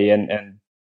volatility. And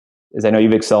as I know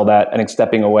you've excelled at, I think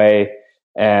stepping away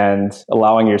and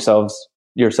allowing yourself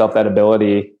that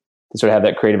ability to sort of have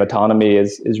that creative autonomy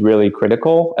is really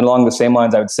critical. And along the same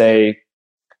lines, I would say,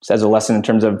 just as a lesson in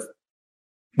terms of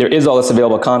there is all this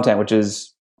available content, which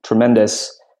is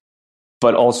tremendous,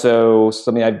 but also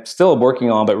something I'm still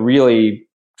working on, but really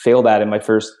failed at in my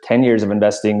first 10 years of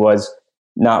investing was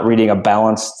not reading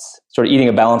eating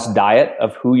a balanced diet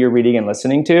of who you're reading and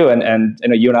listening to. And I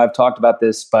know you and I have talked about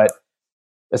this, but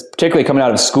particularly coming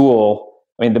out of school,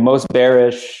 I mean, the most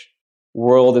bearish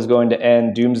world is going to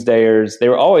end doomsdayers, they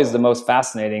were always the most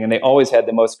fascinating and they always had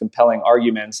the most compelling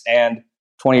arguments. And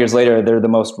 20 years later, they're the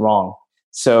most wrong.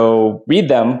 So read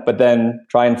them, but then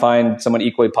try and find someone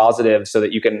equally positive so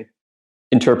that you can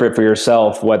interpret for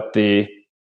yourself what the,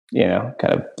 kind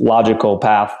of logical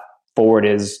path forward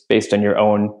is based on your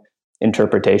own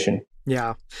interpretation.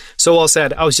 Yeah. So well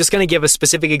said. I was just going to give a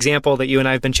specific example that you and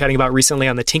I have been chatting about recently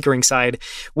on the tinkering side,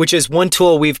 which is one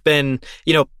tool we've been,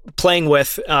 playing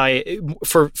with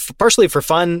for partially for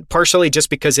fun, partially just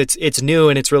because it's new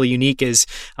and it's really unique, is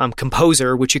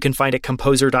Composer, which you can find at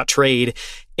composer.trade.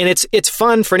 And it's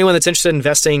fun for anyone that's interested in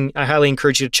investing. I highly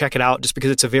encourage you to check it out just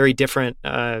because it's a very different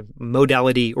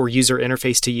modality or user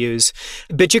interface to use.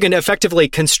 But you can effectively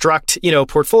construct,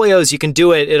 portfolios. You can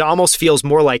do it. It almost feels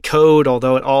more like code,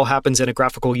 although it all happens in a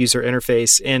graphical user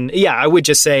interface. And yeah, I would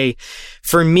just say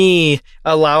for me,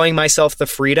 allowing myself the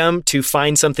freedom to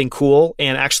find something cool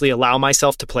and actually allow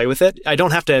myself to play with it. I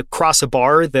don't have to cross a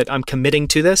bar that I'm committing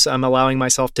to this. I'm allowing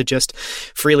myself to just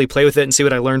freely play with it and see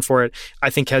what I learn for it, I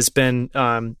think has been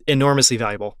enormously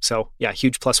valuable. So yeah,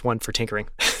 huge +1 for tinkering.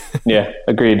 Yeah,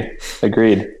 agreed.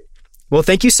 Well,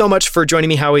 thank you so much for joining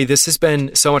me, Howie. This has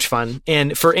been so much fun.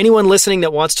 And for anyone listening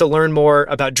that wants to learn more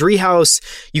about Driehaus,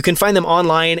 you can find them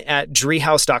online at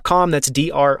driehaus.com. That's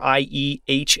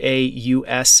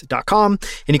DRIEHAUS.com.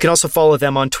 And you can also follow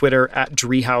them on Twitter at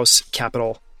Driehaus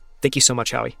Capital. Thank you so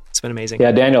much, Howie. It's been amazing.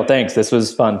 Yeah, Daniel, thanks. This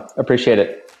was fun. Appreciate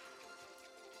it.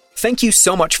 Thank you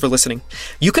so much for listening.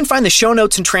 You can find the show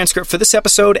notes and transcript for this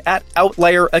episode at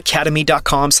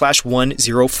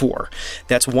outlieracademy.com/104.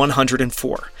 That's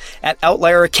 104. At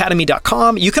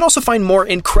outlieracademy.com, you can also find more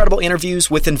incredible interviews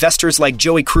with investors like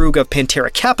Joey Krug of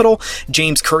Pantera Capital,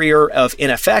 James Currier of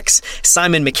NFX,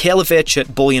 Simon Mikhailovich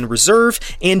at Bullion Reserve,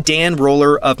 and Dan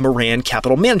Roller of Moran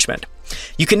Capital Management.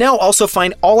 You can now also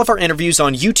find all of our interviews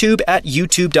on YouTube at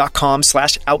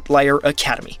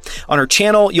youtube.com/outlieracademy. On our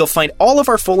channel, you'll find all of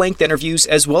our full-length interviews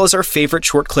as well as our favorite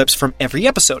short clips from every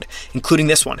episode, including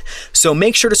this one. So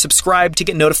make sure to subscribe to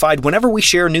get notified whenever we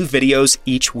share new videos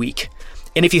each week.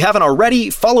 And if you haven't already,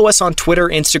 follow us on Twitter,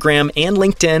 Instagram, and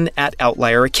LinkedIn at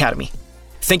Outlier Academy.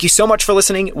 Thank you so much for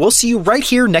listening. We'll see you right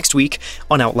here next week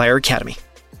on Outlier Academy.